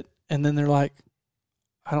produced it, and then they're like,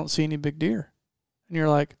 I don't see any big deer. And you're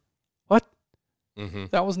like, what? Mm-hmm.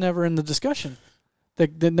 That was never in the discussion.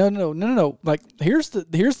 No. Like, here's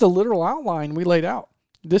the literal outline we laid out.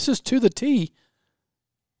 This is to the T,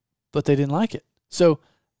 but they didn't like it. So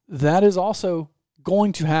that is also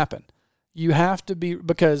going to happen. You have to be,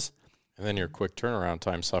 because... And then your quick turnaround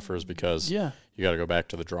time suffers because you got to go back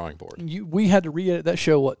to the drawing board. We had to re-edit that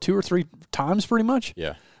show, 2 or 3 times pretty much?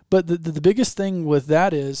 Yeah. But the biggest thing with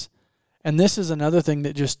that is, and this is another thing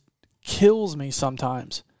that just kills me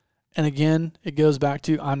sometimes. And again, it goes back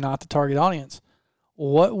to I'm not the target audience.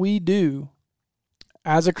 What we do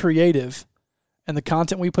as a creative and the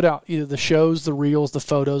content we put out, either the shows, the reels, the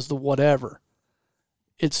photos, the whatever,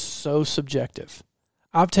 it's so subjective.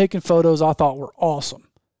 I've taken photos I thought were awesome.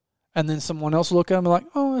 And then someone else will look at them and be like,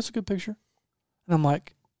 oh, that's a good picture. And I'm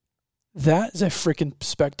like, that is a freaking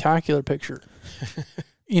spectacular picture.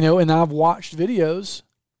 And I've watched videos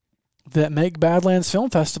that make Badlands Film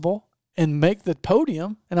Festival and make the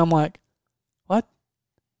podium, and I'm like, what?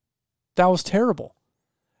 That was terrible.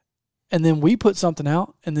 And then we put something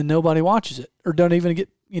out, and then nobody watches it, or don't even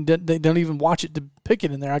they don't even watch it to pick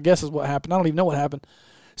it in there, I guess is what happened. I don't even know what happened.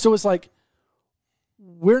 So it's like,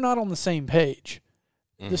 we're not on the same page.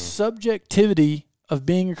 The subjectivity of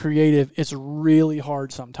being a creative is really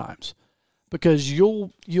hard sometimes, because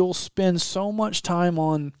you'll spend so much time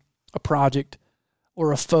on a project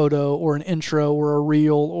or a photo or an intro or a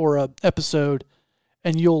reel or a episode,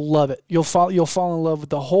 and you'll love it. You'll fall in love with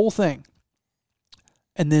the whole thing.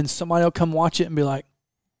 And then somebody will come watch it and be like,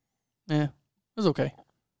 it was okay.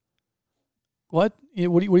 What?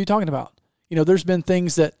 What are you talking about? There's been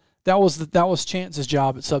things that was Chance's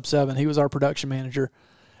job at Sub 7. He was our production manager,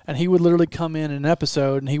 and he would literally come in an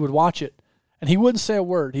episode and he would watch it, and he wouldn't say a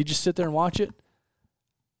word. He'd just sit there and watch it,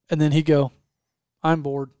 and then he'd go, I'm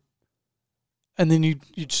bored. And then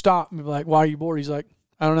you'd stop and be like, why are you bored? He's like,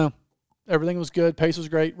 I don't know. Everything was good. Pace was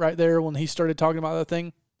great. Right there when he started talking about that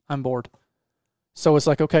thing, I'm bored. So it's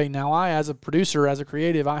like, okay, now I, as a producer, as a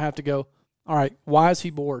creative, I have to go, all right, why is he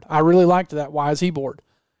bored? I really liked that. Why is he bored?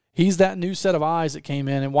 He's that new set of eyes that came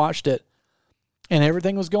in and watched it, and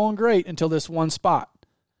everything was going great until this one spot.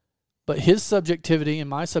 But his subjectivity and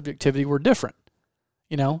my subjectivity were different,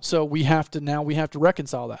 so we have to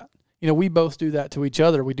reconcile that. We both do that to each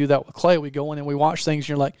other. We do that with Clay. We go in and we watch things, and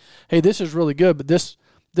you're like, hey, this is really good, but this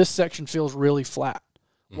section feels really flat.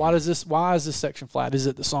 Why is this section flat? Is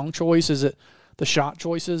it the song choice? Is it the shot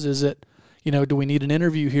choices? Is it, do we need an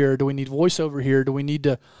interview here? Do we need voiceover here? Do we need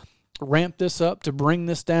to ramp this up to bring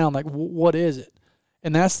this down? Like, what is it?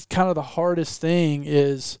 And that's kind of the hardest thing,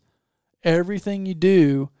 is everything you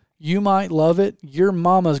do, you might love it. Your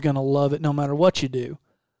mama's going to love it no matter what you do.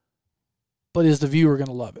 But is the viewer going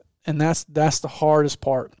to love it? And that's the hardest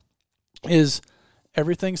part, is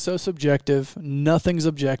everything's so subjective, nothing's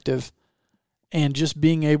objective, and just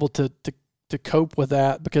being able to cope with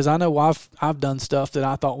that, because I know I've done stuff that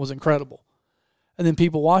I thought was incredible. And then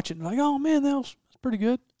people watch it and like, oh man, that was pretty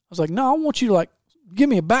good. I was like, no, I want you to give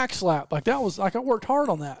me a back slap. Like, that was I worked hard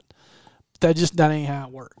on that. That ain't how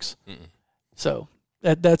it works. So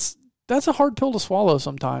that's a hard pill to swallow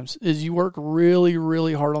sometimes, is you work really,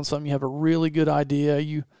 really hard on something. You have a really good idea.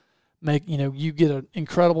 You make, you get an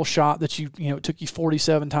incredible shot that it took you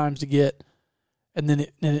 47 times to get. And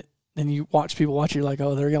then you watch people watch it, you're like,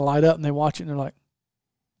 oh, they're going to light up, and they watch it and they're like,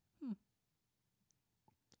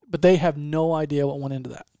 But they have no idea what went into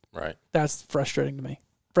that. Right. That's frustrating to me.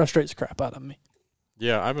 Frustrates the crap out of me.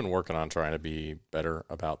 Yeah, I've been working on trying to be better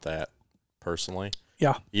about that personally.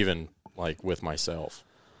 Yeah. Even with myself.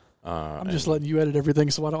 I'm just letting you edit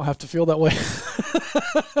everything so I don't have to feel that way.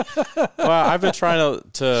 Well, I've been trying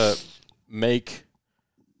to make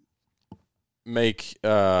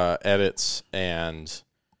edits and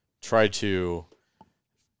try to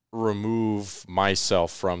remove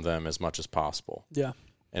myself from them as much as possible. Yeah.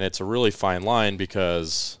 And it's a really fine line,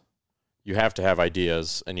 because you have to have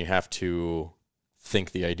ideas and you have to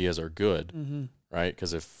think the ideas are good, right?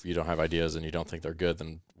 Because if you don't have ideas and you don't think they're good,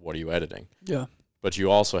 then what are you editing? Yeah. But you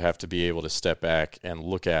also have to be able to step back and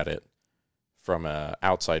look at it from an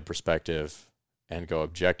outside perspective and go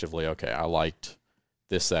objectively, okay, I liked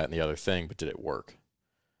this, that, and the other thing, but did it work?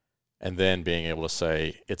 And then being able to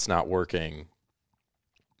say, it's not working.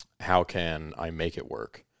 How can I make it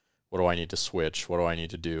work? What do I need to switch? What do I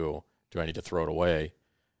need to do? Do I need to throw it away?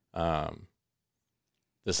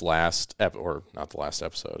 This last or not the last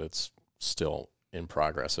episode, it's still in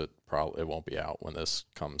progress. It won't be out when this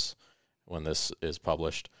is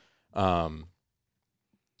published. I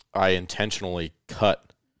intentionally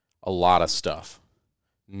cut a lot of stuff,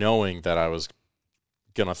 knowing that I was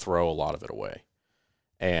gonna throw a lot of it away,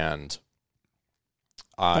 and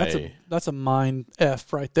that's a mind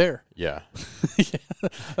F right there. Yeah. Yeah,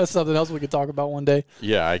 that's something else we could talk about one day.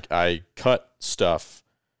 Yeah, I cut stuff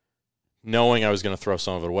knowing I was going to throw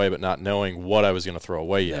some of it away, but not knowing what I was going to throw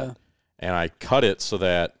away yet. Yeah. And I cut it so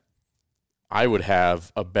that I would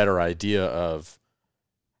have a better idea of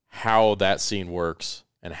how that scene works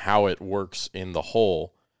and how it works in the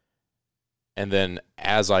whole. And then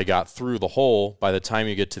as I got through the whole, by the time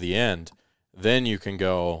you get to the end, then you can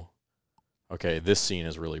go, okay, this scene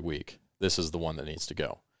is really weak. This is the one that needs to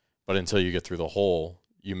go. But until you get through the whole,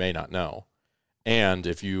 you may not know. And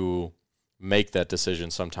if you make that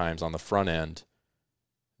decision sometimes on the front end,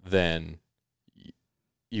 then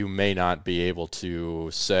you may not be able to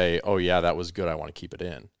say, oh, yeah, that was good, I want to keep it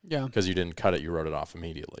in. Yeah. Because you didn't cut it, you wrote it off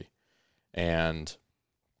immediately. And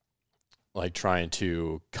like trying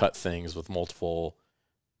to cut things with multiple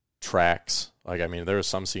tracks. Like, I mean, there are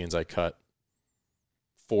some scenes I cut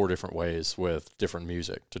 4 different ways with different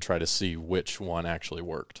music to try to see which one actually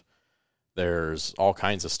worked. There's all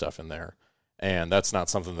kinds of stuff in there. And that's not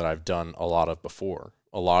something that I've done a lot of before.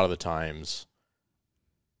 A lot of the times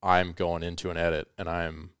I'm going into an edit and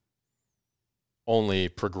I'm only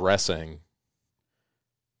progressing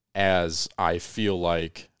as I feel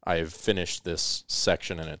like I've finished this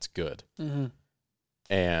section and it's good. Mm-hmm.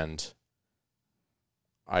 And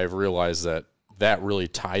I've realized that that really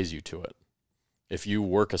ties you to it. If you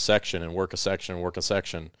work a section and work a section and work a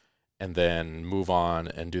section and then move on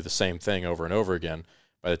and do the same thing over and over again,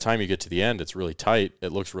 by the time you get to the end, it's really tight.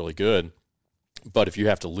 It looks really good. But if you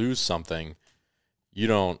have to lose something, you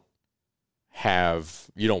don't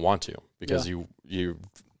want to, because you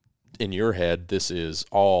in your head, this is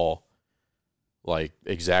all like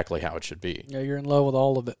exactly how it should be. Yeah, you're in love with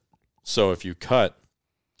all of it. So if you cut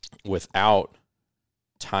without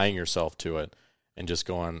tying yourself to it and just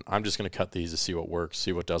going, I'm just going to cut these to see what works,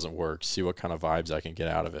 see what doesn't work, see what kind of vibes I can get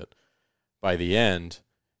out of it. By the end,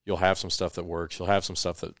 you'll have some stuff that works. You'll have some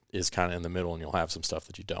stuff that is kind of in the middle, and you'll have some stuff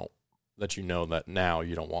that you don't, that you know that now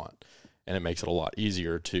you don't want. And it makes it a lot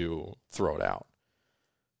easier to throw it out.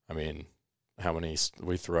 I mean, how many,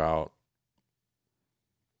 we threw out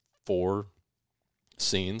 4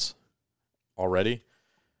 scenes already.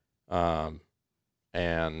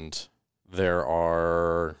 And there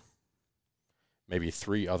are maybe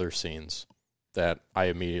 3 other scenes that I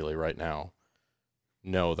immediately right now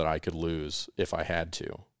know that I could lose if I had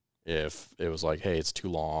to. If it was like, hey, it's too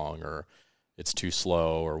long or it's too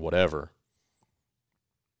slow or whatever.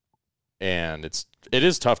 And it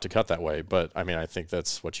is tough to cut that way, but I mean, I think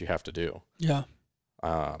that's what you have to do. Yeah.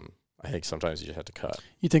 I think sometimes you just have to cut.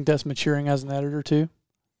 You think that's maturing as an editor too?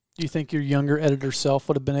 Do you think your younger editor self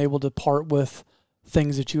would have been able to part with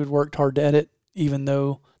things that you had worked hard to edit, even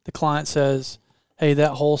though the client says, hey,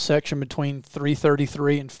 that whole section between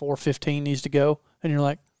 3:33 and 4:15 needs to go? And you're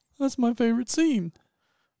like, that's my favorite scene.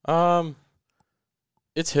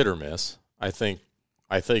 It's hit or miss. I think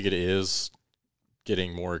it is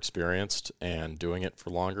getting more experienced and doing it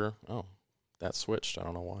for longer. Oh, that switched. I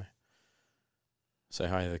don't know why. Say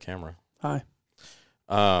hi to the camera. Hi.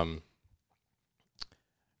 And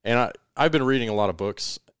I've been reading a lot of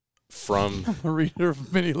books from... I'm a reader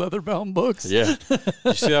of many leather-bound books. Yeah. Did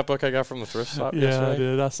you see that book I got from the thrift shop yesterday? Yeah, I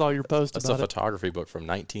did. I saw your post That's about a photography book from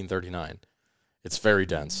 1939. It's very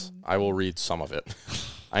dense. I will read some of it.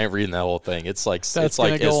 I ain't reading that whole thing. It's like... That's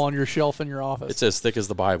going to go on your shelf in your office. It's as thick as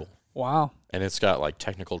the Bible. Wow. And it's got like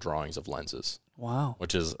technical drawings of lenses. Wow.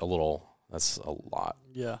 Which is that's a lot.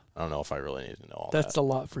 Yeah. I don't know if I really need to know all that. That's a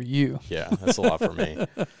lot for you. Yeah, that's a lot for me.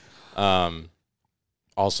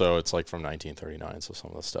 Also, it's like from 1939, so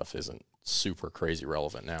some of the stuff isn't super crazy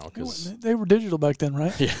relevant now. Cause They were digital back then,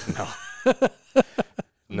 right? Yeah, no.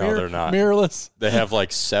 No, they're not. Mirrorless. They have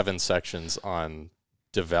like 7 sections on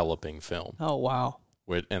developing film. Oh, wow.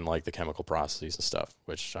 And like the chemical processes and stuff,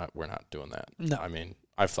 which we're not doing that. No. I mean,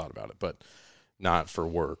 I've thought about it, but not for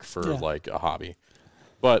work, for like a hobby.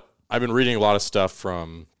 But I've been reading a lot of stuff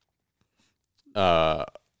from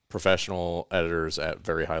professional editors at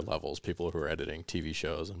very high levels, people who are editing TV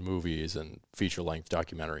shows and movies and feature-length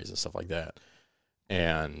documentaries and stuff like that.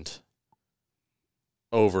 And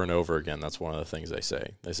over and over again, that's one of the things they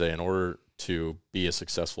say. They say in order to be a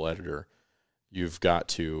successful editor, you've got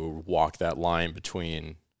to walk that line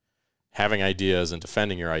between having ideas and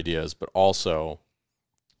defending your ideas, but also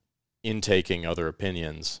intaking other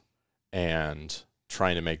opinions and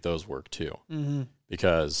trying to make those work too. Mm-hmm.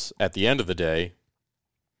 Because at the end of the day,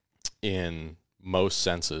 in most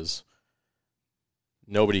senses,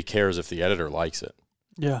 nobody cares if the editor likes it.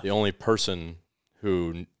 Yeah. The only person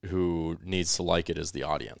who needs to like it is the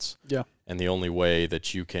audience. Yeah. And the only way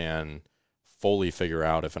that you can fully figure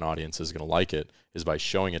out if an audience is going to like it is by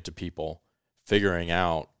showing it to people, figuring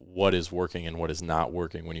out what is working and what is not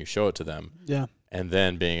working when you show it to them. Yeah. And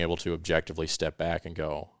then being able to objectively step back and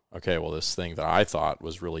go, okay, well, this thing that I thought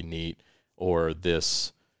was really neat, or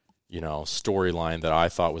this, storyline that I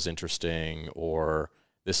thought was interesting, or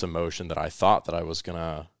this emotion that I thought that I was going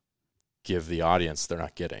to give the audience, they're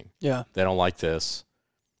not getting. Yeah. They don't like this.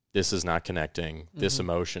 This is not connecting. Mm-hmm. This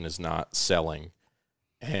emotion is not selling.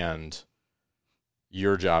 And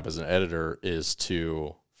your job as an editor is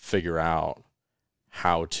to figure out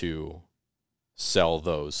how to sell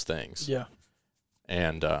those things. Yeah.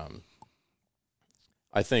 And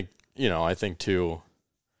I think too,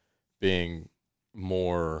 being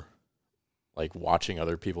more like watching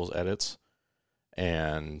other people's edits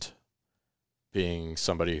and being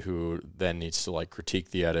somebody who then needs to like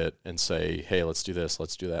critique the edit and say, hey, let's do this,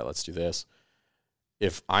 let's do that, let's do this.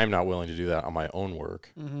 If I'm not willing to do that on my own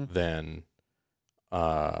work, then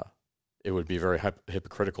it would be very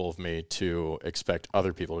hypocritical of me to expect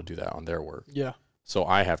other people to do that on their work. Yeah. So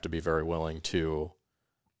I have to be very willing to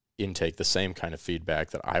intake the same kind of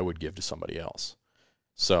feedback that I would give to somebody else.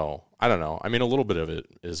 So I don't know. I mean, a little bit of it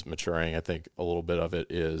is maturing. I think a little bit of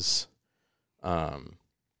it is,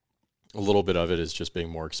 just being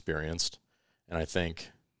more experienced. And I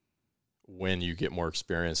think when you get more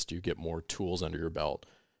experienced, you get more tools under your belt,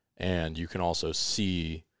 and you can also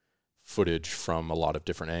see footage from a lot of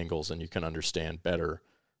different angles, and you can understand better,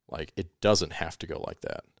 like, it doesn't have to go like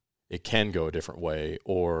that. It can go a different way,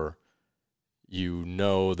 or you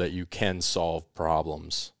know that you can solve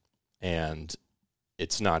problems, and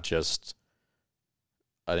it's not just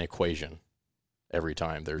an equation every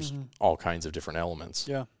time. There's all kinds of different elements.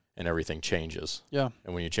 Yeah. And everything changes. Yeah.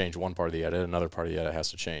 And when you change one part of the edit, another part of the edit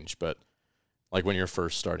has to change. But like when you're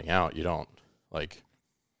first starting out, you don't, like,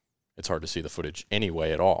 it's hard to see the footage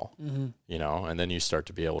anyway at all, you know, and then you start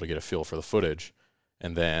to be able to get a feel for the footage.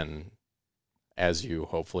 And then as you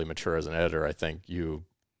hopefully mature as an editor, I think you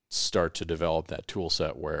start to develop that tool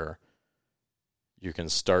set where you can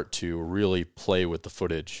start to really play with the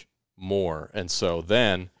footage more. And so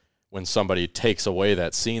then when somebody takes away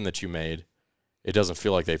that scene that you made, it doesn't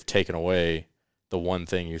feel like they've taken away the one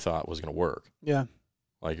thing you thought was going to work. Yeah.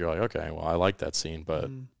 Like, you're like, okay, well, I like that scene, but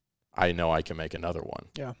I know I can make another one.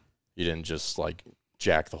 Yeah. You didn't just like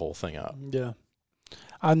jack the whole thing up. Yeah.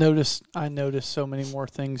 I notice so many more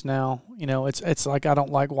things now. You know, it's like I don't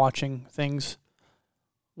like watching things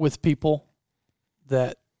with people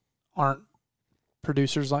that aren't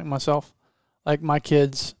producers like myself. Like my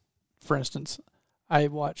kids, for instance,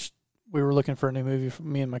 we were looking for a new movie for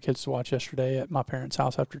me and my kids to watch yesterday at my parents'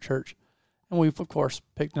 house after church. And we've, of course,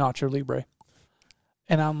 picked Nacho Libre.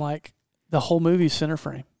 And I'm like, the whole movie's center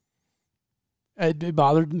frame. It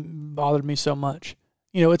bothered me so much.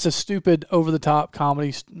 You know, it's a stupid, over-the-top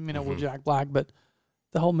comedy, you know, with Jack Black, but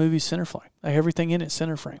the whole movie's center frame. Like, everything in it's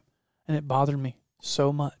center frame. And it bothered me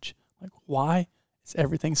so much. Like, why is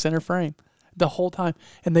everything center frame the whole time?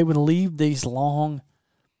 And they would leave these long...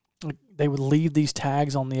 They would leave these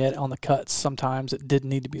tags on the cuts sometimes that didn't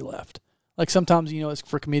need to be left. Like sometimes, you know, it's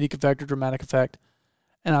for comedic effect or dramatic effect.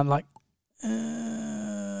 And I'm like,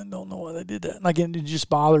 I don't know why they did that. Like, it just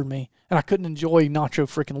bothered me. And I couldn't enjoy Nacho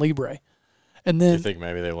freaking Libre. And then... Do you think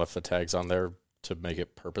maybe they left the tags on there to make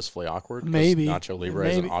it purposefully awkward? Maybe. Nacho Libre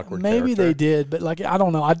is an awkward maybe character. They did, but like, I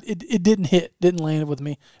don't know. It didn't land with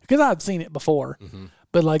me. Because I had seen it before.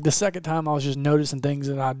 But like the second time I was just noticing things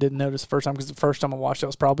that I didn't notice the first time, because the first time I watched it, I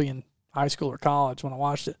was probably in high school or college when I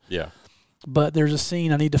watched it. Yeah. But there's a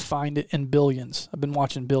scene, I need to find it in Billions. I've been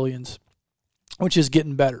watching Billions, which is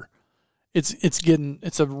getting better. It's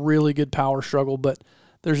a really good power struggle, but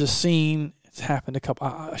there's a scene, it's happened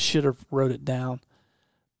I should have wrote it down,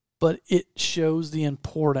 but it shows the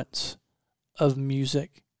importance of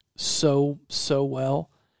music so well.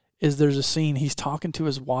 There's a scene, he's talking to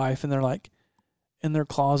his wife, and they're like in their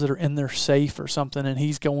closet or in their safe or something, and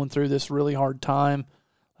he's going through this really hard time.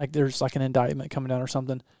 Like there's like an indictment coming down or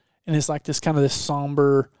something. And it's like this kind of this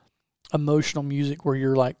somber, emotional music where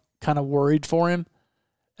you're like kind of worried for him.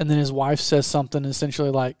 And then his wife says something essentially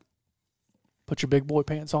like, put your big boy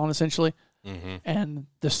pants on, essentially. And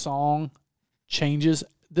the song changes.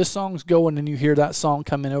 This song's going and you hear that song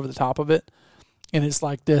come in over the top of it. And it's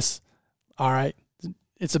like this, all right,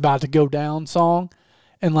 it's about to go down song.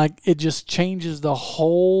 And like it just changes the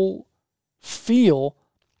whole feel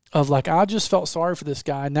of like, I just felt sorry for this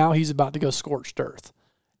guy. Now he's about to go scorched earth.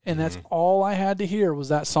 And that's all I had to hear was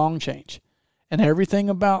that song change. And everything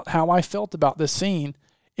about how I felt about this scene,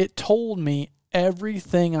 it told me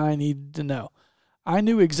everything I needed to know. I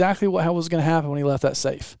knew exactly what was going to happen when he left that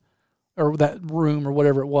safe or that room or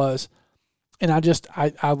whatever it was. And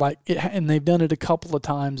I like it. And they've done it a couple of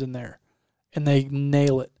times in there. And they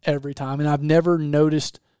nail it every time. And I've never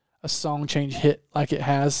noticed a song change hit like it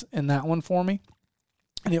has in that one for me.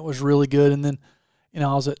 And it was really good. And then, you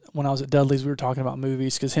know, when I was at Dudley's, we were talking about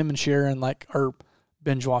movies because him and Sharon like are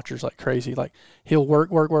binge watchers like crazy. Like he'll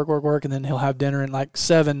work, and then he'll have dinner, and like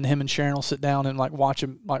 7, him and Sharon will sit down and watch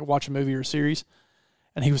a movie or a series.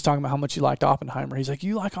 And he was talking about how much he liked Oppenheimer. He's like,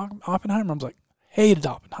 "You like Oppenheimer?" I was like, "Hated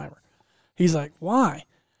Oppenheimer." He's like, why?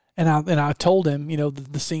 And I told him,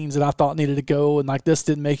 the scenes that I thought needed to go, and like this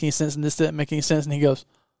didn't make any sense, and this didn't make any sense. And he goes,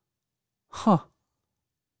 huh,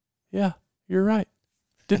 yeah, you're right.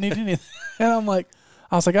 Didn't need anything. And I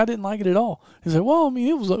was like, I didn't like it at all. He's like, well, I mean,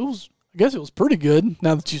 it was. I guess it was pretty good.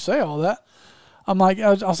 Now that you say all that, I'm like,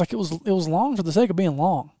 I was like, it was long for the sake of being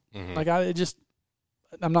long. Mm-hmm. Like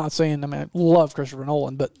I'm not saying. I mean, I love Christopher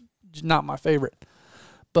Nolan, but not my favorite.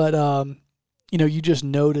 But you just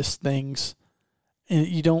notice things, and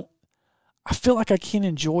you don't. I feel like I can't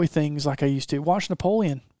enjoy things like I used to. Watch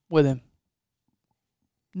Napoleon with him.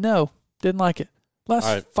 No, didn't like it.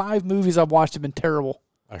 Last 5 movies I've watched have been terrible.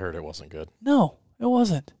 I heard it wasn't good. No, it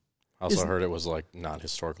wasn't. I also heard it was like not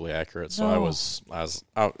historically accurate. So No.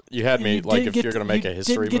 You had me like, if you're going to make a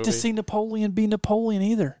history movie. Didn't get to see Napoleon be Napoleon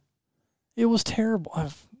either. It was terrible. I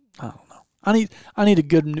don't know. I need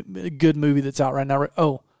a good movie that's out right now.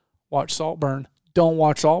 Oh, watch Saltburn. Don't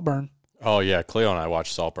watch Saltburn. Oh yeah, Cleo and I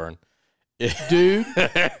watched Saltburn. Dude,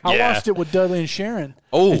 I watched it with Dudley and Sharon.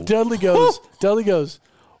 Oh, and Dudley goes,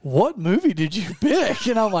 what movie did you pick?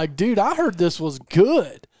 And I'm like, dude, I heard this was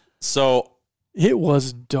good. So it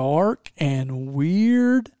was dark and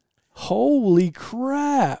weird. Holy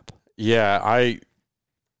crap. Yeah,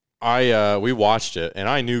 we watched it, and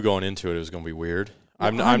I knew going into it was going to be weird.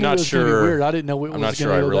 I'm not sure. Weird. I didn't know it was. I'm not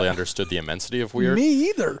sure I really understood the immensity of weird. Me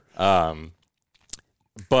either.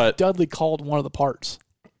 But Dudley called one of the parts.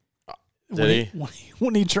 Did he?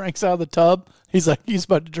 When he drinks out of the tub, he's like, he's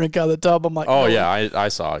about to drink out of the tub. I'm like, oh yeah, I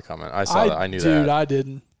saw it coming. I saw that. I knew that. Dude, I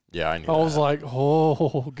didn't. Yeah, I knew. I was like,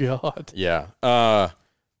 oh god. Yeah.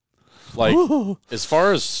 Like as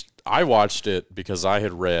far as I watched it because I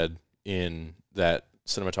had read in that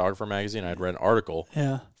cinematographer magazine, I had read an article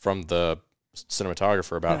from the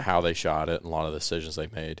cinematographer about how they shot it and a lot of the decisions they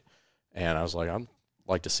made, and I was like, I'd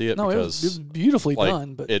like to see it because it was beautifully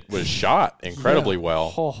done, but it was shot incredibly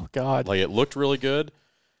well. Oh god, like it looked really good.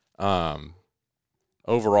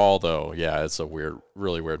 Overall, though, yeah, it's a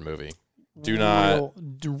really weird movie. Do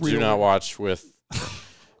not watch with.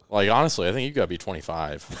 Like honestly, I think you got to be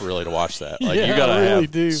 25 really to watch that. Like you got to really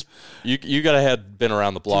have do. You got to have been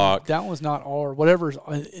around the block. Dude, that was not R. Whatever's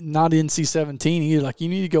not NC-17 either. Like you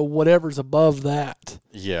need to go whatever's above that.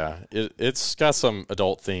 Yeah, it's got some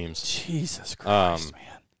adult themes. Jesus Christ, man.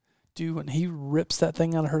 Dude, when he rips that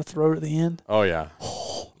thing out of her throat at the end. Oh yeah,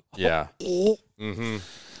 yeah. Mm-hmm.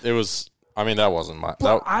 It was. I mean, that wasn't my.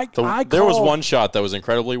 There was one shot that was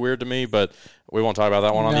incredibly weird to me, but we won't talk about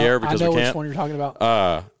that one on the air because we can't. I know which one you're talking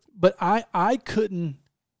about. But I couldn't.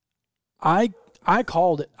 I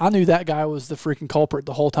called it. I knew that guy was the freaking culprit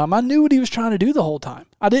the whole time. I knew what he was trying to do the whole time.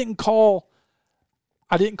 I didn't call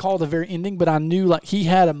the very ending, but I knew like he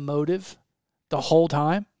had a motive the whole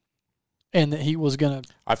time, and that he was gonna.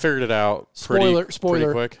 I figured it out. Spoiler!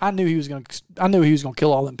 Pretty quick. I knew he was gonna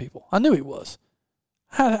kill all them people. I knew he was.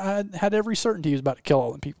 I had every certainty he was about to kill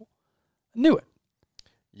all them people. I knew it.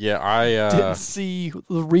 Yeah, I didn't see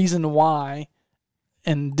the reason why.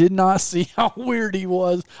 And did not see how weird he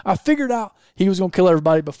was. I figured out he was going to kill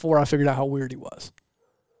everybody before I figured out how weird he was.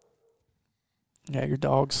 Yeah, your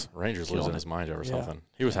dog's Ranger's losing his mind over something.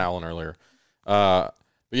 He was howling earlier. But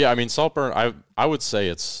yeah, I mean, Saltburn. I would say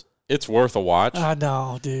it's worth a watch. I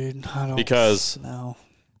know, dude. I don't because no.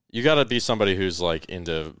 You got to be somebody who's like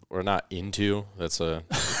into or not into. That's a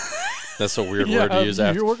weird word to use.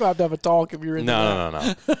 We're going to have to have a talk if you're into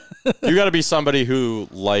No. You got to be somebody who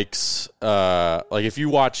likes, like if you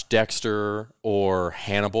watch Dexter or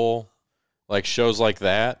Hannibal, like shows like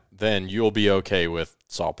that, then you'll be okay with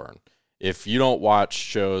Saltburn. If you don't watch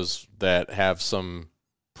shows that have some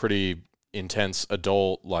pretty intense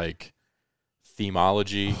adult like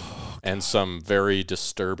themology and some very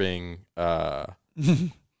disturbing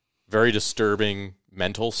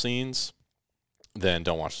mental scenes, then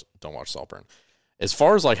don't watch Saltburn. As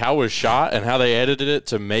far as like how it was shot and how they edited it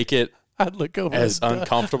to make it I'd look over as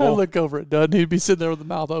uncomfortable. I'd look over at Doug and he'd be sitting there with the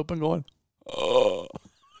mouth open going, oh.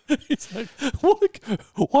 He's like,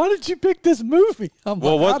 why did you pick this movie? I'm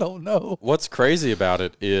like, I don't know. What's crazy about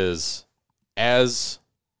it is as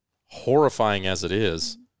horrifying as it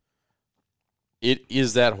is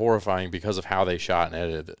that horrifying because of how they shot and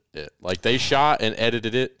edited it. Like they shot and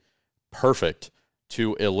edited it perfect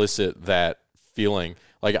to elicit that feeling.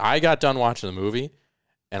 Like I got done watching the movie,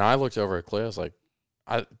 and I looked over at Clay. I was like,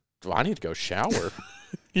 I need to go shower.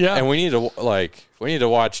 Yeah, and we need to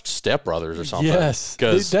watch Step Brothers or something. Yes,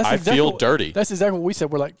 because I feel dirty. That's exactly what we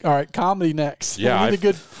said. We're like, all right, comedy next. Yeah, we need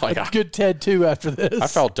a good Ted 2 after this. I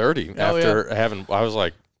felt dirty after having. I was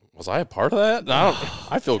like, was I a part of that?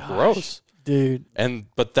 I feel gross, dude.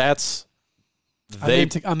 But that's they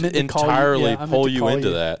entirely pull you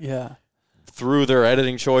into that. Yeah. through their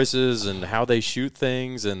editing choices and how they shoot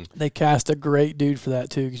things. And They cast a great dude for that,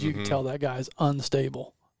 too, because you can Mhm. tell that guy's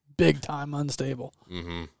unstable. Big time unstable.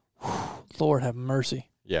 hmm Lord have mercy.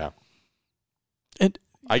 yeah. And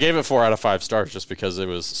I gave it 4 out of 5 stars just because it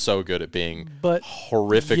was so good at being But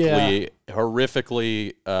horrifically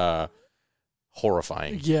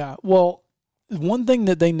horrifying. yeah, well, one thing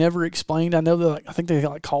that they never explained, I know that I think they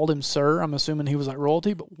called him sir. I'm assuming he was like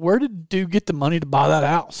royalty, but where did dude get the money to buy that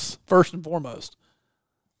house? First and foremost,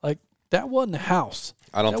 like that wasn't a house.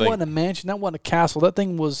 I don't That think. wasn't a mansion. That wasn't a castle. That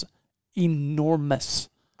thing was enormous.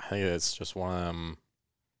 I think it's just one of them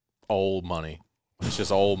old money. It's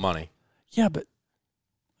just old money. Yeah, but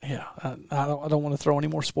yeah, I don't want to throw any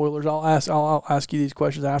more spoilers. I'll ask you these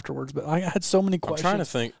questions afterwards. But I had so many I'm questions. trying to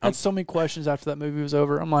think. I had so many questions after that movie was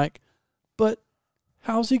over. I'm like, but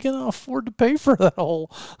how's he going to afford to pay for that whole?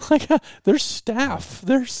 Like, there's staff.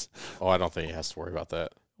 I don't think he has to worry about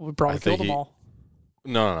that. We probably I think killed them all.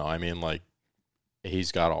 No. I mean, like,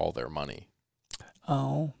 he's got all their money.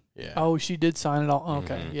 Oh, Yeah. oh, she did sign it all.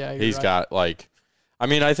 Okay, Mhm. yeah, He's right. got like, I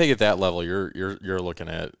mean, I think at that level, you're looking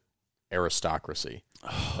at aristocracy,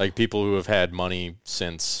 like people who have had money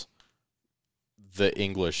since the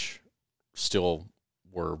English still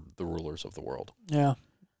were the rulers of the world. Yeah,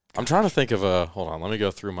 I'm trying to think of a. Hold on, let me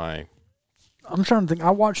go through my. I'm trying to think.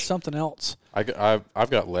 I watched something else. I've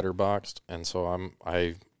got Letterboxd, and so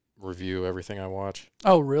I review everything I watch.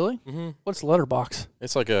 Oh, really? Mm-hmm. What's Letterbox?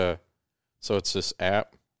 It's like so it's this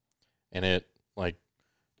app, and it like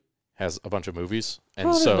has a bunch of movies, and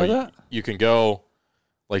Oh, I didn't so know that. you can go,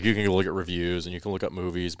 like you can look at reviews and you can look up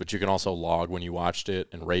movies, but you can also log when you watched it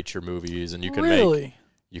and rate your movies, and you can Really?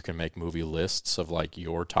 make movie lists of like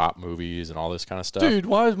your top movies and all this kind of stuff. Dude,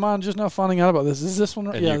 why is mine just not finding out about this? Is this one?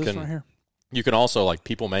 And Yeah, you this can- one right here. You can also like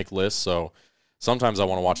people make lists, so sometimes I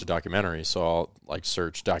want to watch a documentary, so I'll like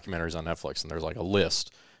search documentaries on Netflix, and there's like a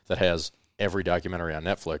list that has every documentary on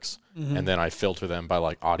Netflix, and then I filter them by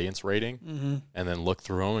like audience rating, and then look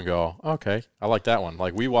through them and go, okay, I like that one.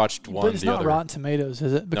 Like we watched one But it's the not other. Rotten Tomatoes,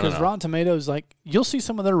 is it? Because no. Rotten Tomatoes, like, you'll see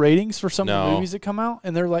some of their ratings for some of the No. movies that come out,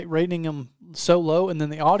 and they're like rating them so low, and then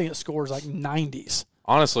the audience score is like 90s.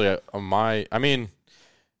 Honestly, I mean,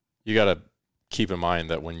 you got to keep in mind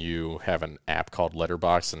that when you have an app called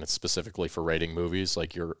Letterboxd and it's specifically for rating movies,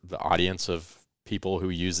 like the audience of people who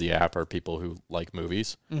use the app are people who like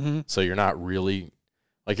movies. Mm-hmm. So you're not really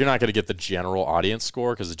like you're not going to get the general audience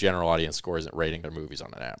score because the general audience score isn't rating their movies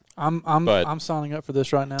on an app. But- I'm signing up for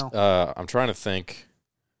this right now. I'm trying to think.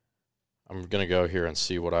 I'm going to go here and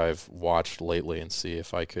see what I've watched lately and see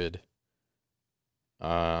if I could.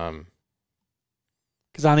 Because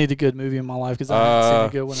I need a good movie in my life because I haven't seen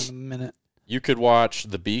a good one in a minute. You could watch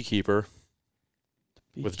The Beekeeper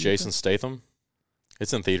with Beekeeper? Jason Statham.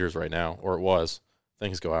 It's in theaters right now, or it was.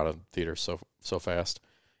 Things go out of theaters so fast.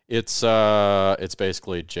 It's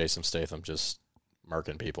basically Jason Statham just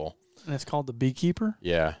murking people. And it's called The Beekeeper?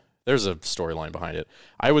 Yeah, there's a storyline behind it.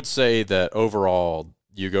 I would say that overall,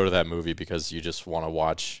 you go to that movie because you just want to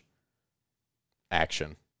watch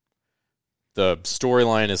action. The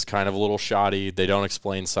storyline is kind of a little shoddy. They don't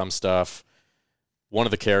explain some stuff. One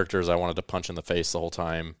of the characters I wanted to punch in the face the whole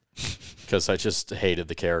time because I just hated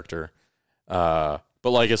the character. But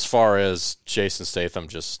like as far as Jason Statham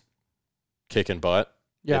just kicking butt,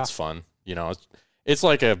 Yeah. it's fun. You know, it's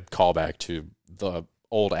like a callback to the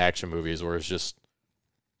old action movies where it's just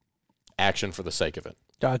action for the sake of it.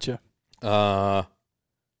 Gotcha.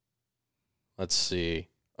 Let's see.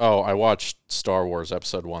 Oh, I watched Star Wars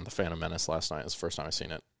Episode 1, The Phantom Menace last night. It's the first time I've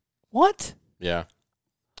seen it. What? Yeah.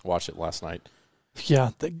 Watched it last night. Yeah.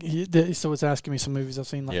 So it's asking me some movies I've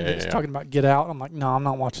seen. Like Yeah, it's yeah. talking about Get Out. I'm like, no, I'm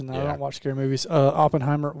not watching that. I Yeah. don't watch scary movies.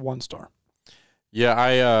 Oppenheimer, 1 star.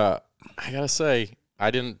 Yeah, I gotta say, I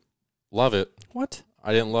didn't love it. What?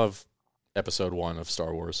 I didn't love Episode 1 of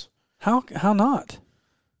Star Wars. How not?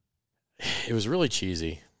 It was really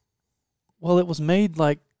cheesy. Well, it was made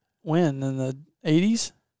like when? In the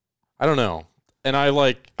 80s? I don't know. And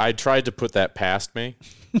I tried to put that past me.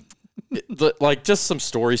 Like just some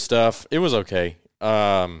story stuff. It was okay.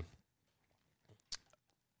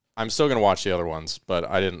 I'm still going to watch the other ones, but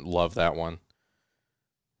I didn't love that one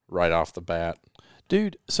right off the bat.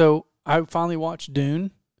 Dude, so I finally watched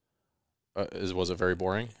Dune. Was it very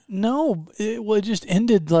boring? No, it just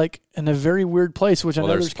ended like in a very weird place, which Well, I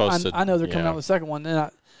know they're supposed to- I know they're coming yeah. out with the second one,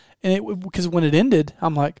 because when it ended,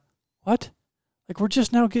 I'm like, what? Like we're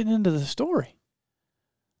just now getting into the story.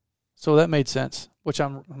 So that made sense. Which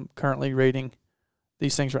I'm currently rating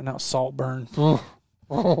these things right now. Saltburn.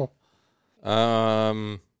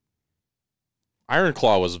 Iron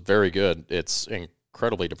Claw was very good. It's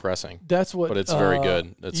incredibly depressing. That's what. But it's very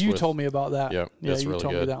good. It's you told me about that. Yep, Yeah, it's you really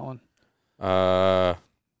told me good. that one.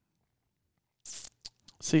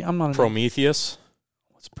 See, I'm not. Prometheus.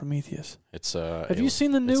 What's Prometheus? It's Have you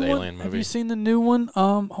seen the new one? alien movie. Have you seen the new one?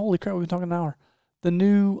 Holy crap, we've been talking an hour. The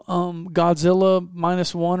new Godzilla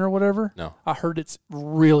 -1 or whatever. No. I heard it's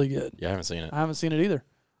really good. Yeah, I haven't seen it. I haven't seen it either.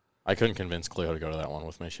 I couldn't convince Cleo to go to that one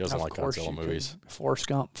with me. She doesn't Of like course Godzilla you movies. couldn't. Forrest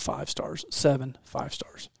Gump, 5 stars. 7, 5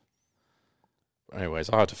 stars.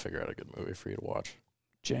 Anyways, I'll have to figure out a good movie for you to watch.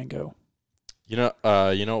 Django. You know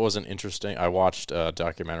what wasn't interesting? I watched a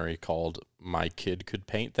documentary called My Kid Could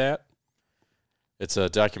Paint That. It's a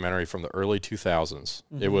documentary from the early 2000s.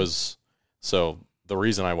 Mhm. It was, so the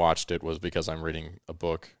reason I watched it was because I'm reading a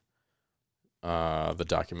book,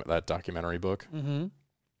 that documentary book. Mm-hmm.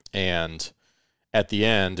 And at the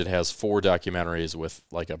end, it has 4 documentaries with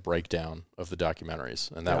like a breakdown of the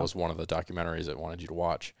documentaries. And that Yeah. was one of the documentaries I wanted you to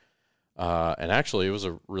watch. And actually, it was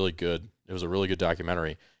a really good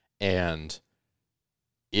documentary. And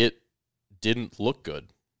it didn't look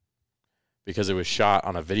good because it was shot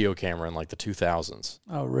on a video camera in like the 2000s.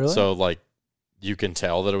 Oh, really? So like you can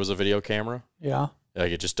tell that it was a video camera. yeah.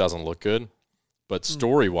 Like it just doesn't look good. But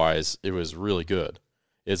story-wise, it was really good.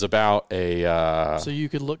 It's about a So you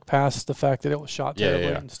could look past the fact that it was shot Yeah,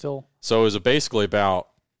 terribly yeah. and still. So it was basically about,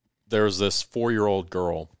 there was this 4-year-old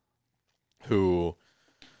girl who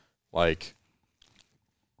like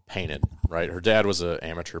painted, right? Her dad was an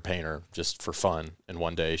amateur painter just for fun. And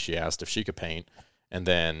one day she asked if she could paint, and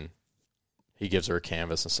then he gives her a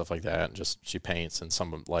canvas and stuff like that. And just, she paints, and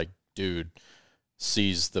some like dude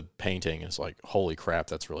sees the painting and is like, holy crap,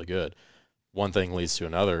 that's really good. One thing leads to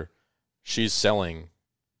another. She's selling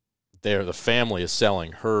the family is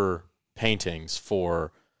selling her paintings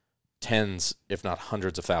for tens, if not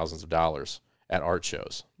hundreds of thousands of dollars at art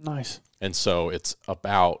shows. Nice. And so it's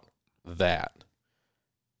about that.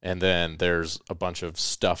 And then there's a bunch of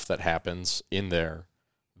stuff that happens in there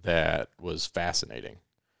that was fascinating.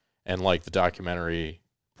 And like the documentary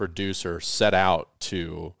producer set out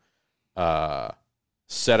to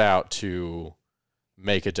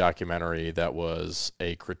make a documentary that was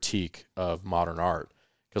a critique of modern art.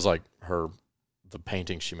 Because like the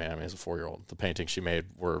paintings she made, I mean, as a 4-year-old, the paintings she made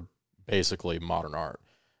were basically modern art.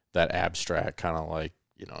 That abstract kind of like,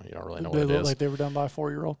 you don't really know what They it look is. like they were done by a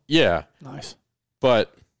 4-year-old. Yeah. Nice.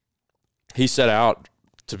 But he set out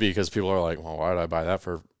to be, because people are like, well, why did I buy that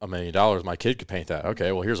for $1 million? My kid could paint that.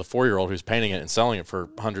 Okay, well, here's a 4-year-old who's painting it and selling it for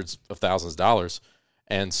hundreds of thousands of dollars.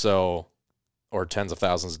 And so, or tens of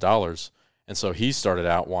thousands of dollars. And so he started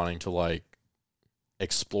out wanting to like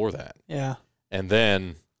explore that. Yeah. And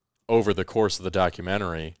then over the course of the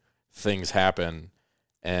documentary, things happen,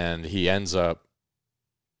 and there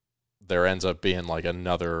ends up being like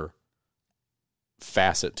another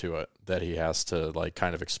facet to it that he has to like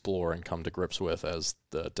kind of explore and come to grips with as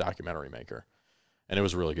the documentary maker. And it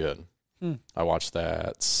was really good. I watched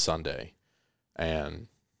that Sunday, and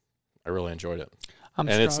I really enjoyed it. And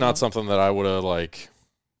it's not something that I would have like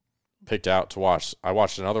picked out to watch. I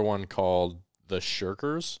watched another one called The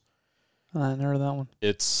Shirkers. I hadn't heard of that one.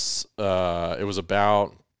 It was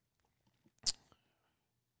about,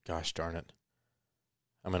 gosh darn it,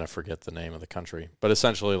 I'm gonna forget the name of the country, but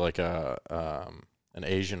essentially like an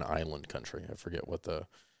Asian island country. I forget what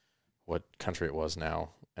country it was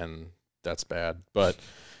now, and that's bad. But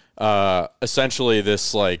essentially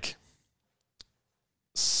this like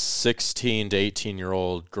 16 to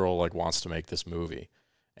 18-year-old girl like wants to make this movie,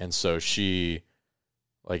 and so she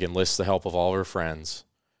like enlists the help of all her friends,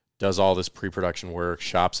 does all this pre-production work,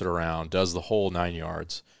 shops it around, does the whole 9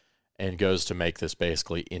 yards, and goes to make this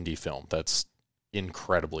basically indie film that's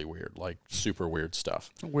incredibly weird, like super weird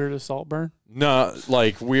stuff. Weird as Saltburn? No,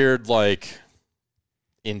 like weird, like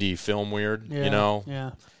indie film weird, Yeah.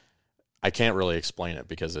 Yeah. I can't really explain it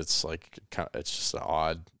because it's like it's just an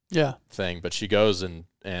odd Yeah. thing. But she goes and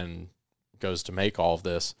goes to make all of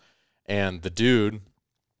this, and the dude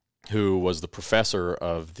who was the professor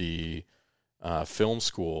of the film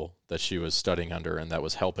school that she was studying under and that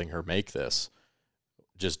was helping her make this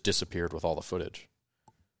just disappeared with all the footage.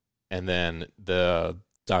 And then the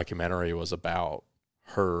documentary was about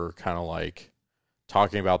her kind of like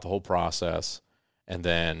talking about the whole process and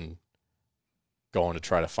then going to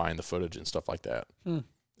try to find the footage and stuff like that.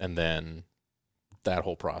 And then that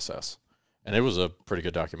whole process. And it was a pretty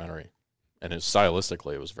good documentary. And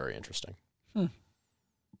stylistically, it was very interesting.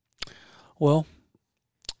 Well,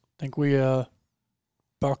 I think we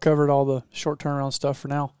about covered all the short turnaround stuff for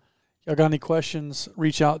now. Y'all got any questions,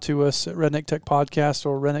 reach out to us at Redneck Tech Podcast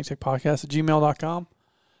or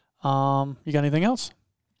rednecktechpodcast@gmail.com. You got anything else?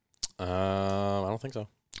 I don't think so.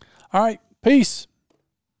 All right. Peace.